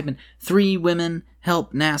watch. Just type in 3 women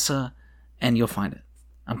help NASA and you'll find it.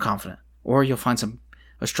 I'm confident. Or you'll find some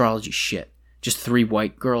astrology shit. Just 3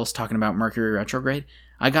 white girls talking about Mercury retrograde.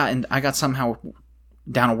 I got somehow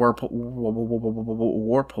down a warp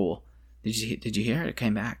pool Did you hear it? It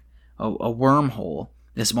came back. A wormhole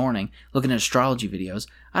this morning, looking at astrology videos.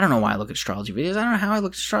 I don't know why I look at astrology videos. I don't know how I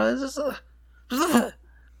look at astrology. I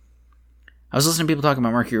was listening to people talking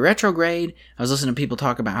about Mercury retrograde. I was listening to people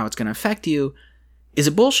talk about how it's going to affect you. Is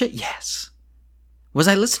it bullshit? Yes. Was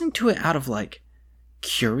I listening to it out of, like,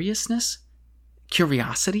 curiousness?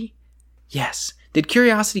 Curiosity? Yes. Did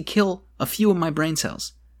curiosity kill a few of my brain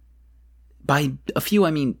cells? By a few,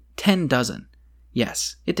 I mean 10 dozen.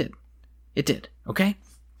 Yes, it did. It did, okay?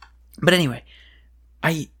 But anyway,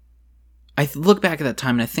 I look back at that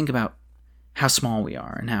time and I think about how small we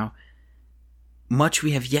are and how much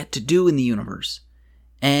we have yet to do in the universe.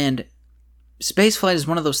 And spaceflight is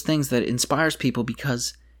one of those things that inspires people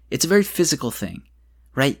because it's a very physical thing,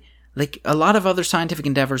 right? Like a lot of other scientific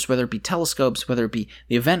endeavors, whether it be telescopes, whether it be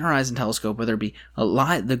the Event Horizon Telescope, whether it be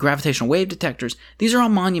the gravitational wave detectors, these are all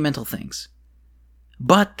monumental things.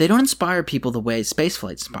 But they don't inspire people the way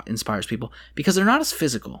spaceflight inspires people because they're not as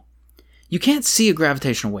physical. You can't see a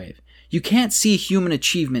gravitational wave. You can't see human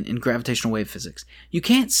achievement in gravitational wave physics. You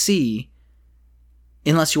can't see,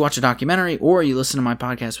 unless you watch a documentary or you listen to my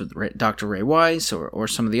podcast with Dr. Ray Weiss or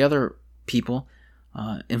some of the other people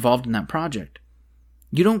involved in that project.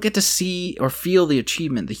 You don't get to see or feel the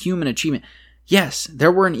achievement, the human achievement. Yes,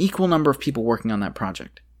 there were an equal number of people working on that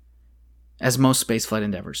project as most spaceflight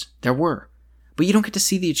endeavors. There were. But you don't get to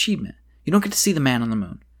see the achievement. You don't get to see the man on the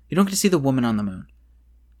moon. You don't get to see the woman on the moon.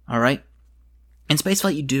 All right? In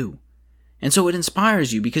spaceflight, you do. And so it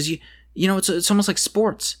inspires you because you know, it's almost like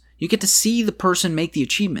sports. You get to see the person make the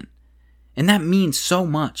achievement. And that means so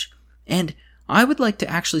much. And I would like to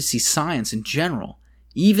actually see science in general,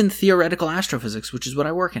 even theoretical astrophysics, which is what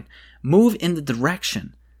I work in, move in the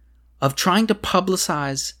direction of trying to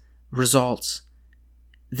publicize results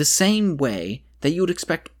the same way that you would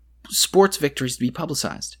expect sports victories to be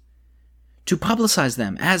publicized. To publicize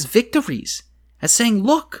them as victories, as saying,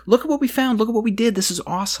 look at what we found, look at what we did, this is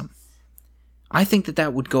awesome. I think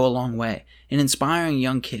that would go a long way in inspiring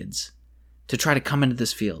young kids to try to come into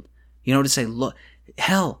this field. You know, to say, look,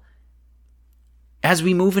 hell, as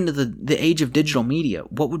we move into the age of digital media,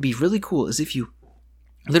 what would be really cool is if you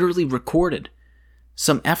literally recorded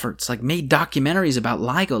some efforts, like made documentaries about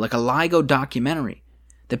LIGO, like a LIGO documentary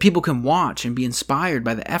that people can watch and be inspired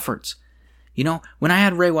by the efforts. You know, when I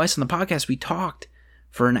had Ray Weiss on the podcast, we talked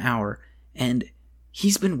for an hour, and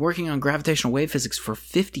he's been working on gravitational wave physics for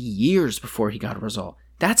 50 years before he got a result.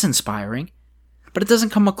 That's inspiring. But it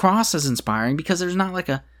doesn't come across as inspiring because there's not like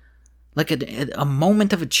a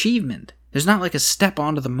moment of achievement. There's not like a step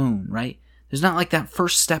onto the moon, right? There's not like that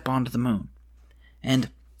first step onto the moon. And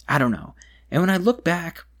I don't know. And when I look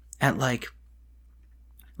back at like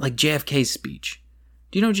JFK's speech,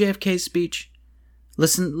 do you know JFK's speech?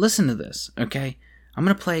 Listen to this, okay? I'm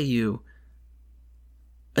going to play you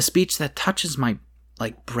a speech that touches my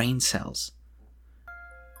brain cells.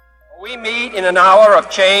 We meet in an hour of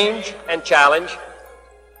change and challenge,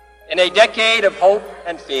 in a decade of hope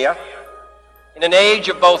and fear, in an age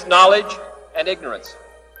of both knowledge and ignorance.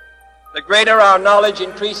 The greater our knowledge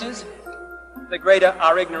increases, the greater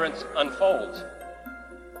our ignorance unfolds.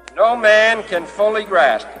 No man can fully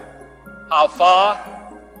grasp how far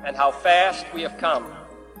and how fast we have come.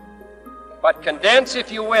 But condense,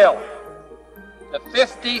 if you will, the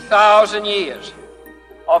 50,000 years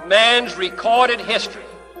of man's recorded history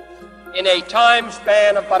in a time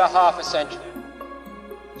span of but a half a century.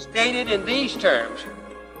 Stated in these terms,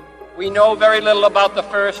 we know very little about the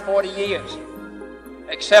first 40 years,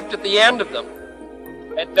 except at the end of them,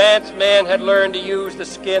 advanced man had learned to use the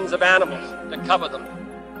skins of animals to cover them.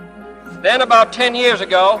 Then about 10 years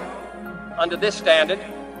ago, under this standard,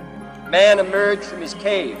 man emerged from his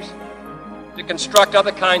caves to construct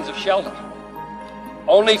other kinds of shelter.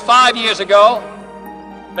 Only 5 years ago,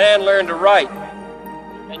 man learned to write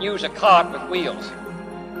and use a cart with wheels.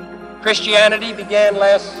 Christianity began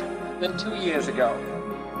less than 2 years ago.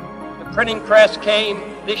 The printing press came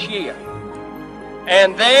this year.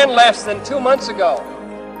 And then less than 2 months ago,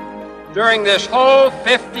 during this whole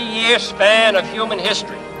 50-year span of human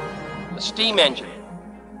history, the steam engine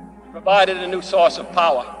provided a new source of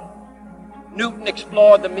power. Newton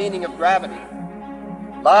explored the meaning of gravity.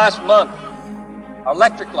 Last month,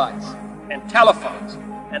 electric lights and telephones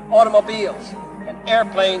and automobiles and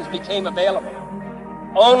airplanes became available.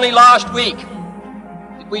 Only last week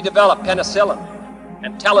did we develop penicillin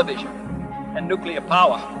and television and nuclear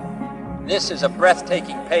power. This is a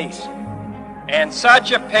breathtaking pace, and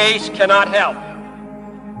such a pace cannot help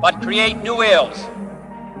but create new ills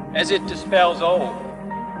as it dispels old.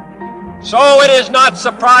 So it is not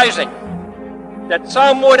surprising that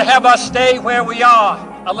some would have us stay where we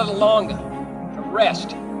are a little longer, to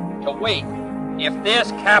rest, to wait. If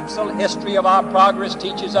this capsule history of our progress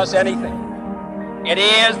teaches us anything, it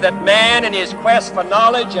is that man in his quest for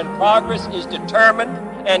knowledge and progress is determined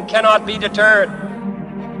and cannot be deterred.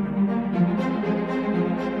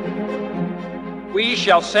 We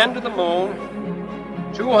shall send to the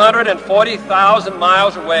moon, 240,000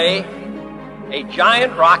 miles away, a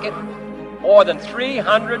giant rocket more than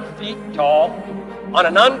 300 feet tall on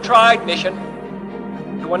an untried mission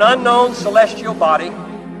to an unknown celestial body,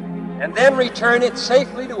 and then return it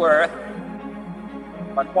safely to Earth.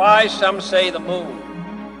 But why, some say, the moon?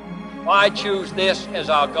 Why choose this as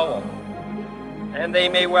our goal? And they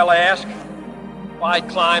may well ask, why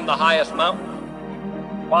climb the highest mountain?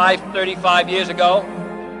 Why, 35 years ago,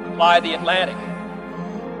 fly the Atlantic?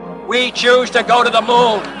 We choose to go to the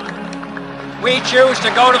moon. We choose to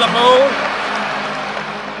go to the moon.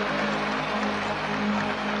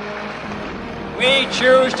 We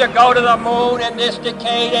choose to go to the moon in this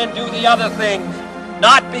decade and do the other things,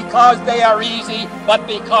 not because they are easy, but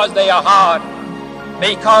because they are hard.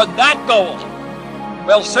 Because that goal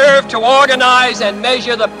will serve to organize and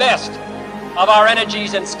measure the best of our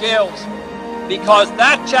energies and skills. Because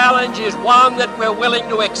that challenge is one that we're willing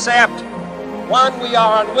to accept, one we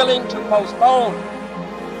are unwilling to postpone.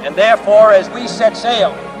 And therefore, as we set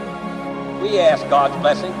sail, we ask God's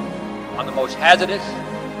blessing on the most hazardous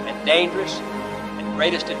and dangerous and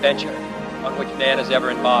greatest adventure on which man has ever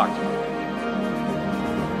embarked.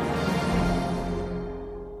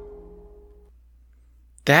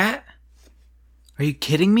 That? Are you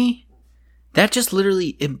kidding me? That just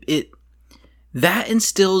literally, that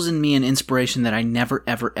instills in me an inspiration that I never,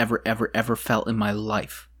 ever, ever, ever, ever felt in my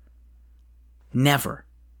life. Never.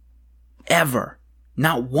 Ever.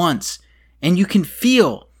 Not once. And you can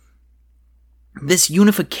feel this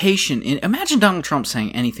unification. Imagine Donald Trump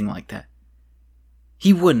saying anything like that.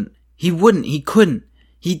 He wouldn't. He couldn't.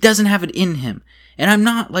 He doesn't have it in him. And I'm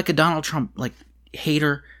not like a Donald Trump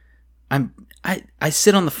hater. I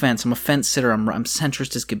sit on the fence. I'm a fence sitter. I'm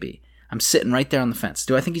centrist as could be. I'm sitting right there on the fence.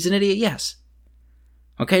 Do I think he's an idiot? Yes.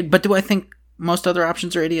 Okay, but do I think most other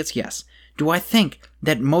options are idiots? Yes. Do I think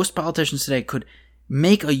that most politicians today could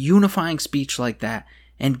make a unifying speech like that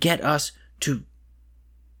and get us to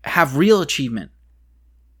have real achievement?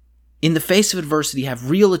 In the face of adversity,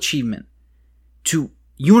 have real achievement to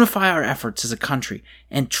unify our efforts as a country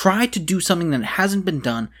and try to do something that hasn't been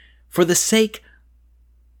done for the sake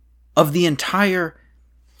of the entire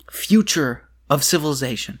future of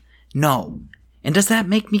civilization? No. And does that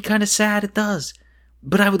make me kind of sad? It does.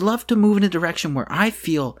 But I would love to move in a direction where I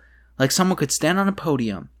feel like someone could stand on a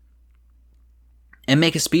podium and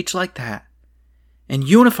make a speech like that and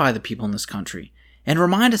unify the people in this country and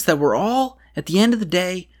remind us that we're all, at the end of the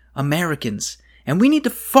day, Americans. And we need to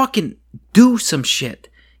fucking do some shit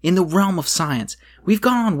in the realm of science. We've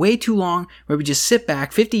gone on way too long where we just sit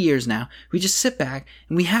back, 50 years now, we just sit back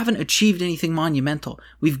and we haven't achieved anything monumental.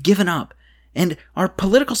 We've given up. And our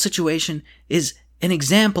political situation is an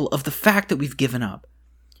example of the fact that we've given up.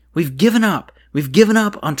 We've given up. We've given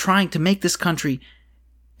up on trying to make this country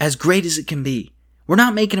as great as it can be. We're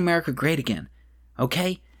not making America great again.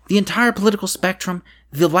 Okay? The entire political spectrum,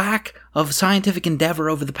 the lack of scientific endeavor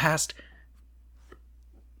over the past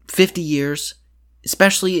 50 years,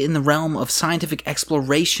 especially in the realm of scientific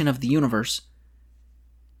exploration of the universe.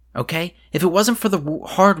 Okay? If it wasn't for the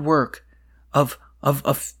hard work of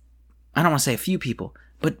I don't want to say a few people,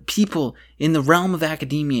 but people in the realm of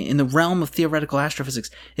academia, in the realm of theoretical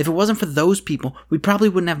astrophysics, if it wasn't for those people, we probably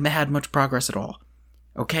wouldn't have had much progress at all.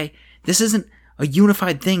 Okay? This isn't a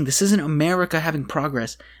unified thing. This isn't America having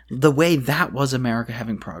progress the way that was America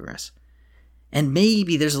having progress. And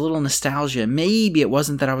maybe there's a little nostalgia. Maybe it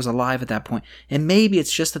wasn't that I was alive at that point. And maybe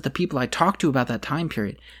it's just that the people I talked to about that time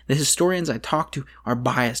period, the historians I talked to, are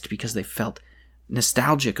biased because they felt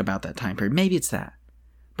nostalgic about that time period. Maybe it's that.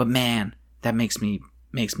 But man, that makes me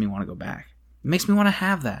want to go back. It makes me want to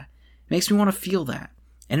have that. It makes me want to feel that.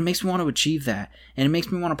 And it makes me want to achieve that. And it makes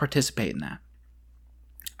me want to participate in that.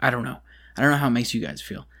 I don't know. I don't know how it makes you guys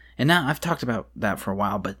feel. And now I've talked about that for a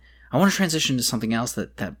while, but I want to transition to something else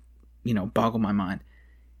that boggled my mind.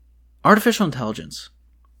 Artificial intelligence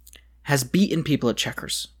has beaten people at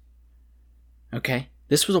checkers. Okay?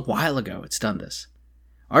 This was a while ago it's done this.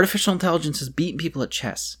 Artificial intelligence has beaten people at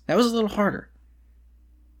chess. That was a little harder.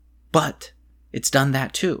 But it's done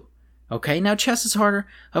that too. Okay? Now chess is harder.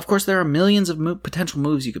 Of course, there are millions of potential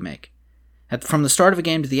moves you could make. From the start of a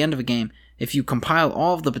game to the end of a game, if you compile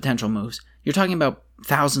all of the potential moves, you're talking about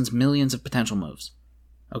thousands, millions of potential moves.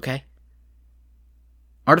 Okay?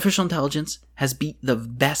 Artificial intelligence has beat the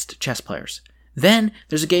best chess players. Then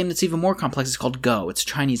there's a game that's even more complex. It's called Go. It's a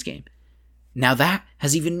Chinese game. Now that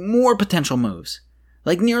has even more potential moves,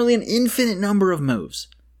 like nearly an infinite number of moves.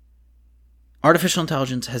 Artificial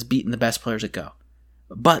intelligence has beaten the best players at Go.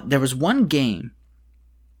 But there was one game,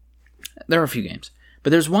 there are a few games, but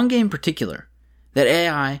there's one game in particular that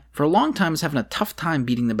AI for a long time was having a tough time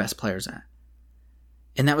beating the best players at.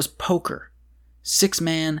 And that was poker.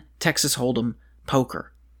 6-man Texas Hold'em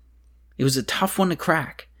poker. It was a tough one to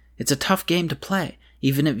crack. It's a tough game to play.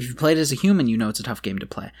 Even if you played as a human, you know it's a tough game to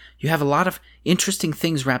play. You have a lot of interesting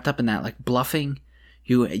things wrapped up in that, like bluffing.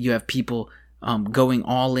 You have people going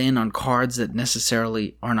all in on cards that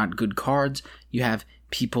necessarily are not good cards. You have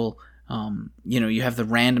people, you have the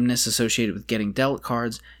randomness associated with getting dealt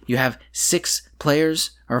cards. You have 6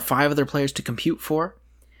 players or 5 other players to compute for.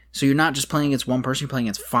 So you're not just playing against one person, you're playing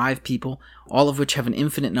against 5 people, all of which have an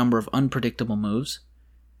infinite number of unpredictable moves.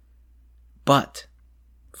 But,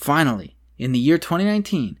 finally, in the year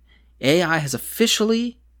 2019, AI has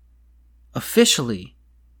officially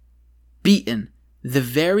beaten the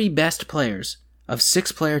very best players of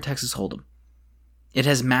 6-player Texas Hold'em. It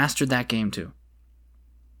has mastered that game too.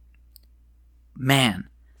 Man,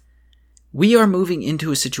 we are moving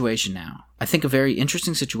into a situation now, I think a very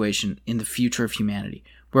interesting situation in the future of humanity,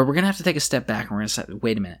 where we're going to have to take a step back and we're going to say,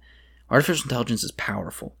 wait a minute, artificial intelligence is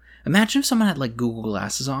powerful. Imagine if someone had like Google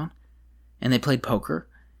glasses on, and they played poker,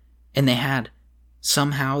 and they had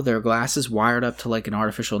somehow their glasses wired up to like an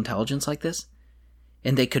artificial intelligence like this,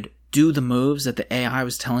 and they could do the moves that the AI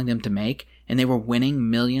was telling them to make, and they were winning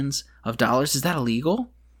millions of dollars. Is that illegal?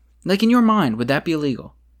 Like in your mind, would that be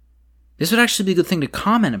illegal? This would actually be a good thing to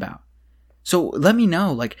comment about. So let me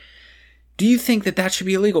know, like, do you think that that should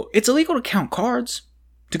be illegal? It's illegal to count cards,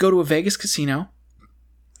 to go to a Vegas casino,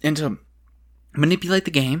 and to manipulate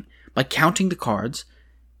the game by counting the cards,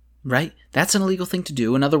 right? That's an illegal thing to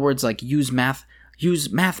do. In other words, like use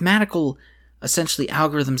mathematical, essentially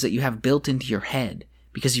algorithms that you have built into your head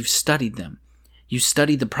because you've studied them. You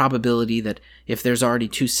studied the probability that if there's already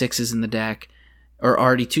 2 6s in the deck, or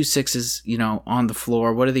already 2 6s, on the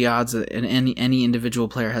floor, what are the odds that any individual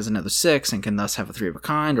player has another 6 and can thus have a 3 of a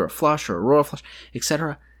kind, or a flush, or a royal flush,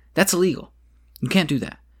 etc.? That's illegal. You can't do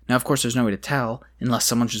that. Now, of course, there's no way to tell unless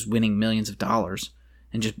someone's just winning millions of dollars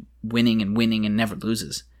and just winning and never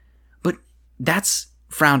loses. But that's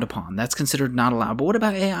frowned upon. That's considered not allowed. But what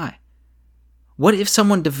about AI? What if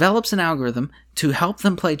someone develops an algorithm to help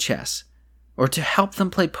them play chess or to help them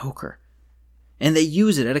play poker, and they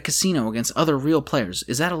use it at a casino against other real players?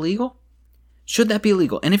 Is that illegal? Should that be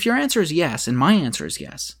illegal? And if your answer is yes, and my answer is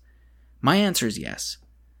yes,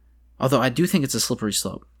 although I do think it's a slippery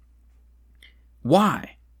slope.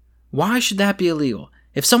 Why? Why should that be illegal?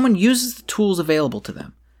 If someone uses the tools available to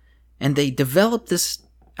them and they develop this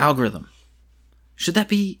algorithm, should that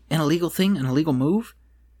be an illegal thing, an illegal move?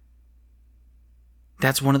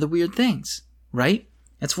 That's one of the weird things, right?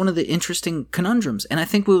 That's one of the interesting conundrums. And I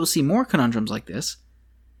think we will see more conundrums like this.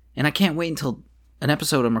 And I can't wait until an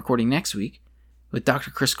episode I'm recording next week with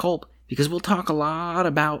Dr. Chris Kolb, because we'll talk a lot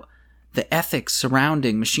about the ethics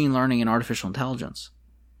surrounding machine learning and artificial intelligence.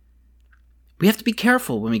 We have to be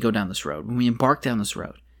careful when we go down this road, when we embark down this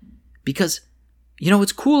road. Because,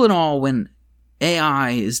 it's cool and all when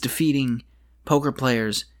AI is defeating poker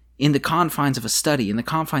players in the confines of a study, in the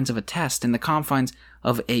confines of a test, in the confines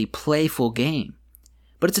of a playful game.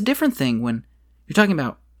 But it's a different thing when you're talking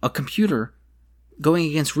about a computer going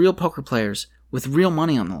against real poker players with real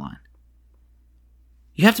money on the line.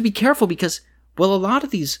 You have to be careful because, a lot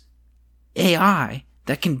of these AI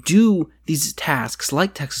that can do these tasks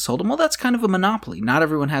like Texas Hold'em, that's kind of a monopoly. Not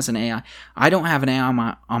everyone has an AI. I don't have an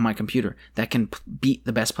AI on my computer that can beat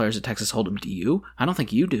the best players at Texas Hold'em. Do you? I don't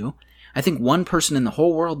think you do. I think one person in the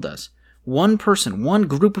whole world does. One person, one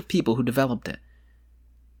group of people who developed it.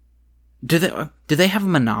 Do they have a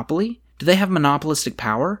monopoly? Do they have monopolistic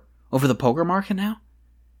power over the poker market now?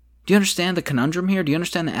 Do you understand the conundrum here? Do you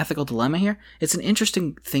understand the ethical dilemma here? It's an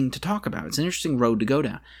interesting thing to talk about. It's an interesting road to go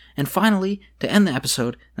down. And finally, to end the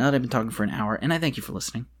episode, now that I've been talking for an hour, and I thank you for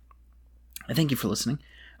listening.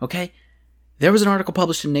 Okay? There was an article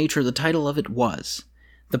published in Nature. The title of it was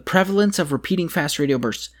The Prevalence of Repeating Fast Radio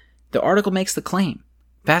Bursts. The article makes the claim.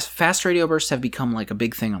 Fast radio bursts have become like a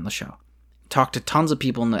big thing on the show. Talked to tons of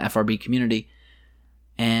people in the FRB community,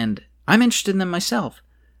 and I'm interested in them myself.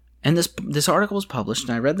 And this article was published,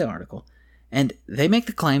 and I read the article, and they make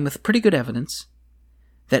the claim with pretty good evidence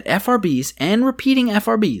that FRBs and repeating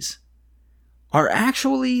FRBs are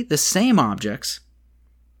actually the same objects,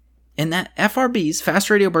 and that FRBs, fast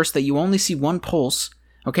radio bursts that you only see one pulse,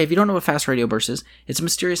 okay, if you don't know what fast radio burst is, it's a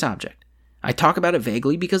mysterious object. I talk about it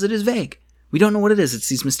vaguely because it is vague. We don't know what it is. It's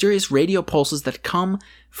these mysterious radio pulses that come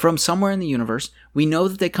from somewhere in the universe. We know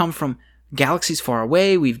that they come from galaxies far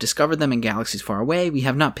away. We've discovered them in galaxies far away. We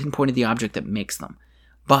have not pinpointed the object that makes them.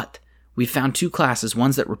 But we've found two classes,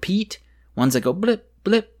 ones that repeat, ones that go blip,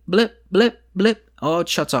 blip, blip, blip, blip. Oh, it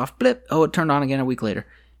shuts off, blip. Oh, it turned on again a week later.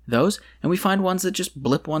 Those. And we find ones that just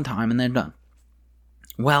blip one time and they're done.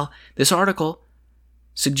 Well, this article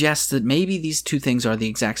suggests that maybe these two things are the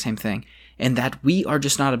exact same thing, and that we are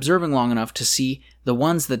just not observing long enough to see the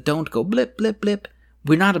ones that don't go blip, blip, blip.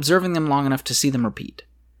 We're not observing them long enough to see them repeat.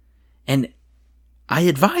 And I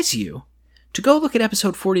advise you to go look at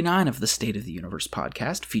episode 49 of the State of the Universe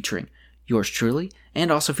podcast, featuring yours truly,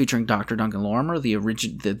 and also featuring Dr. Duncan Lorimer,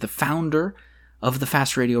 the founder of the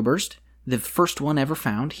Fast Radio Burst, the first one ever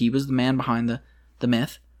found. He was the man behind the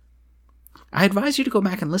myth. I advise you to go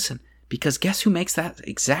back and listen, because guess who makes that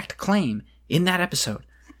exact claim in that episode?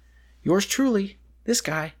 Yours truly, this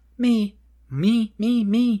guy, me. How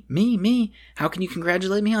can you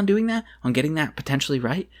congratulate me on doing that? On getting that potentially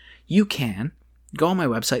right? You can go on my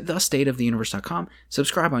website, thestateoftheuniverse.com,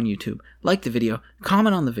 subscribe on YouTube, like the video,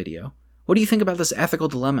 comment on the video. What do you think about this ethical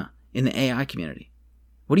dilemma in the AI community?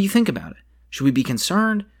 What do you think about it? Should we be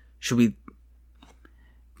concerned? Should we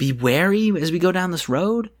be wary as we go down this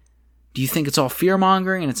road? Do you think it's all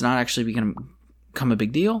fear-mongering and it's not actually going to become a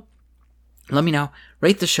big deal? Let me know.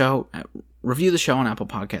 Rate the show. Review the show on Apple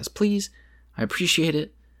Podcasts, please. I appreciate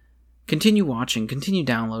it. Continue watching. Continue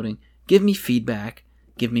downloading. Give me feedback.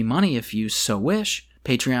 Give me money if you so wish.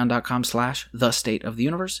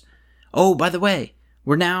 Patreon.com/thestateoftheuniverse. Oh, by the way,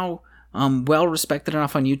 we're now well respected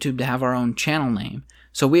enough on YouTube to have our own channel name.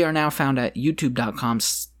 So we are now found at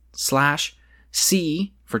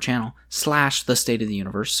youtube.com/C for channel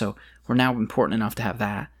 /thestateoftheuniverse. So we're now important enough to have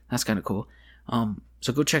that. That's kind of cool. So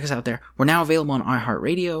go check us out there. We're now available on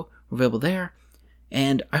iHeartRadio. We're available there.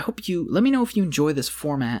 And I hope let me know if you enjoy this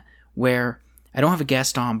format where I don't have a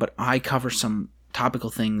guest on, but I cover some topical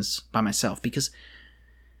things by myself, because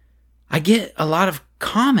I get a lot of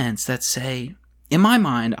comments that say, in my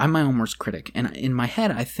mind, I'm my own worst critic. And in my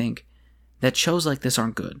head, I think that shows like this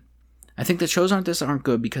aren't good. I think that shows like this aren't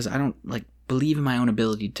good because I don't believe in my own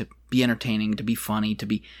ability to be entertaining, to be funny, to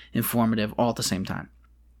be informative all at the same time.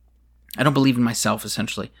 I don't believe in myself,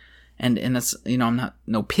 essentially. And that's, I'm not,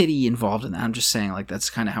 no pity involved in that. I'm just saying, that's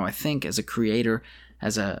kind of how I think as a creator,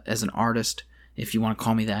 as an artist, if you want to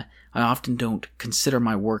call me that. I often don't consider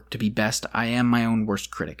my work to be best. I am my own worst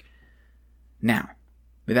critic. Now,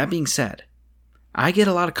 with that being said, I get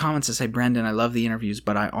a lot of comments that say, Brendan, I love the interviews,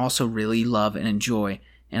 but I also really love and enjoy,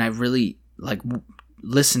 and I really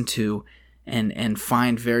listen to and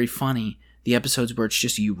find very funny the episodes where it's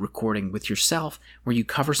just you recording with yourself, where you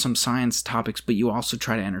cover some science topics, but you also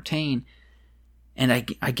try to entertain. And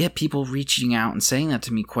I get people reaching out and saying that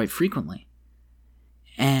to me quite frequently.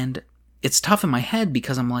 And it's tough in my head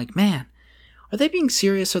because I'm like, man, are they being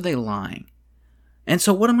serious or are they lying? And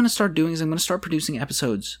so what I'm going to start doing is I'm going to start producing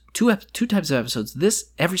episodes, two types of episodes, this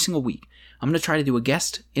every single week. I'm going to try to do a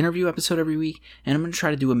guest interview episode every week, and I'm going to try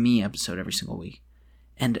to do a me episode every single week.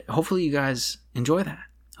 And hopefully you guys enjoy that.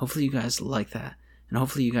 Hopefully you guys like that. And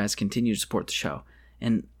hopefully you guys continue to support the show.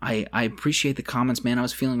 And I appreciate the comments, man. I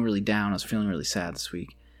was feeling really down. I was feeling really sad this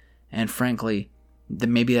week. And frankly,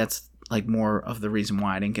 maybe that's more of the reason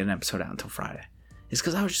why I didn't get an episode out until Friday. It's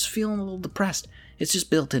because I was just feeling a little depressed. It's just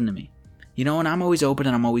built into me. And I'm always open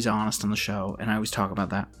and I'm always honest on the show. And I always talk about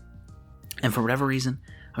that. And for whatever reason,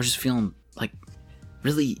 I was just feeling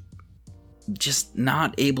really just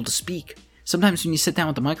not able to speak. Sometimes when you sit down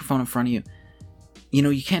with the microphone in front of you,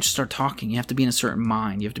 you can't just start talking. You have to be in a certain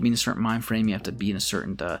mind. You have to be in a certain mind frame. You have to be in a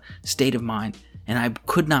certain state of mind. And I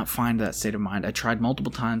could not find that state of mind. I tried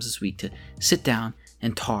multiple times this week to sit down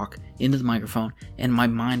and talk into the microphone. And my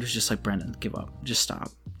mind was just like, Brendan, give up. Just stop.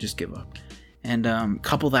 Just give up. And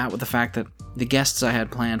couple that with the fact that the guests I had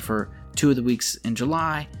planned for 2 of the weeks in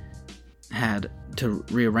July had to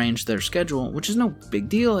rearrange their schedule, which is no big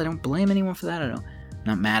deal. I don't blame anyone for that. I'm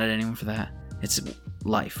not mad at anyone for that. It's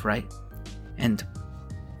life, right? And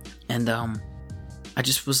I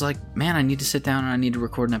just was like, man, I need to sit down and I need to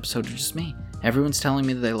record an episode of just me. Everyone's telling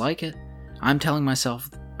me that they like it. I'm telling myself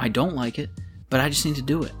I don't like it, but I just need to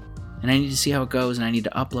do it. And I need to see how it goes, and I need to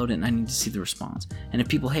upload it, and I need to see the response. And if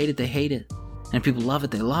people hate it, they hate it. And if people love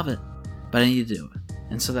it, they love it. But I need to do it.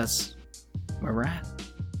 And so that's where we're at.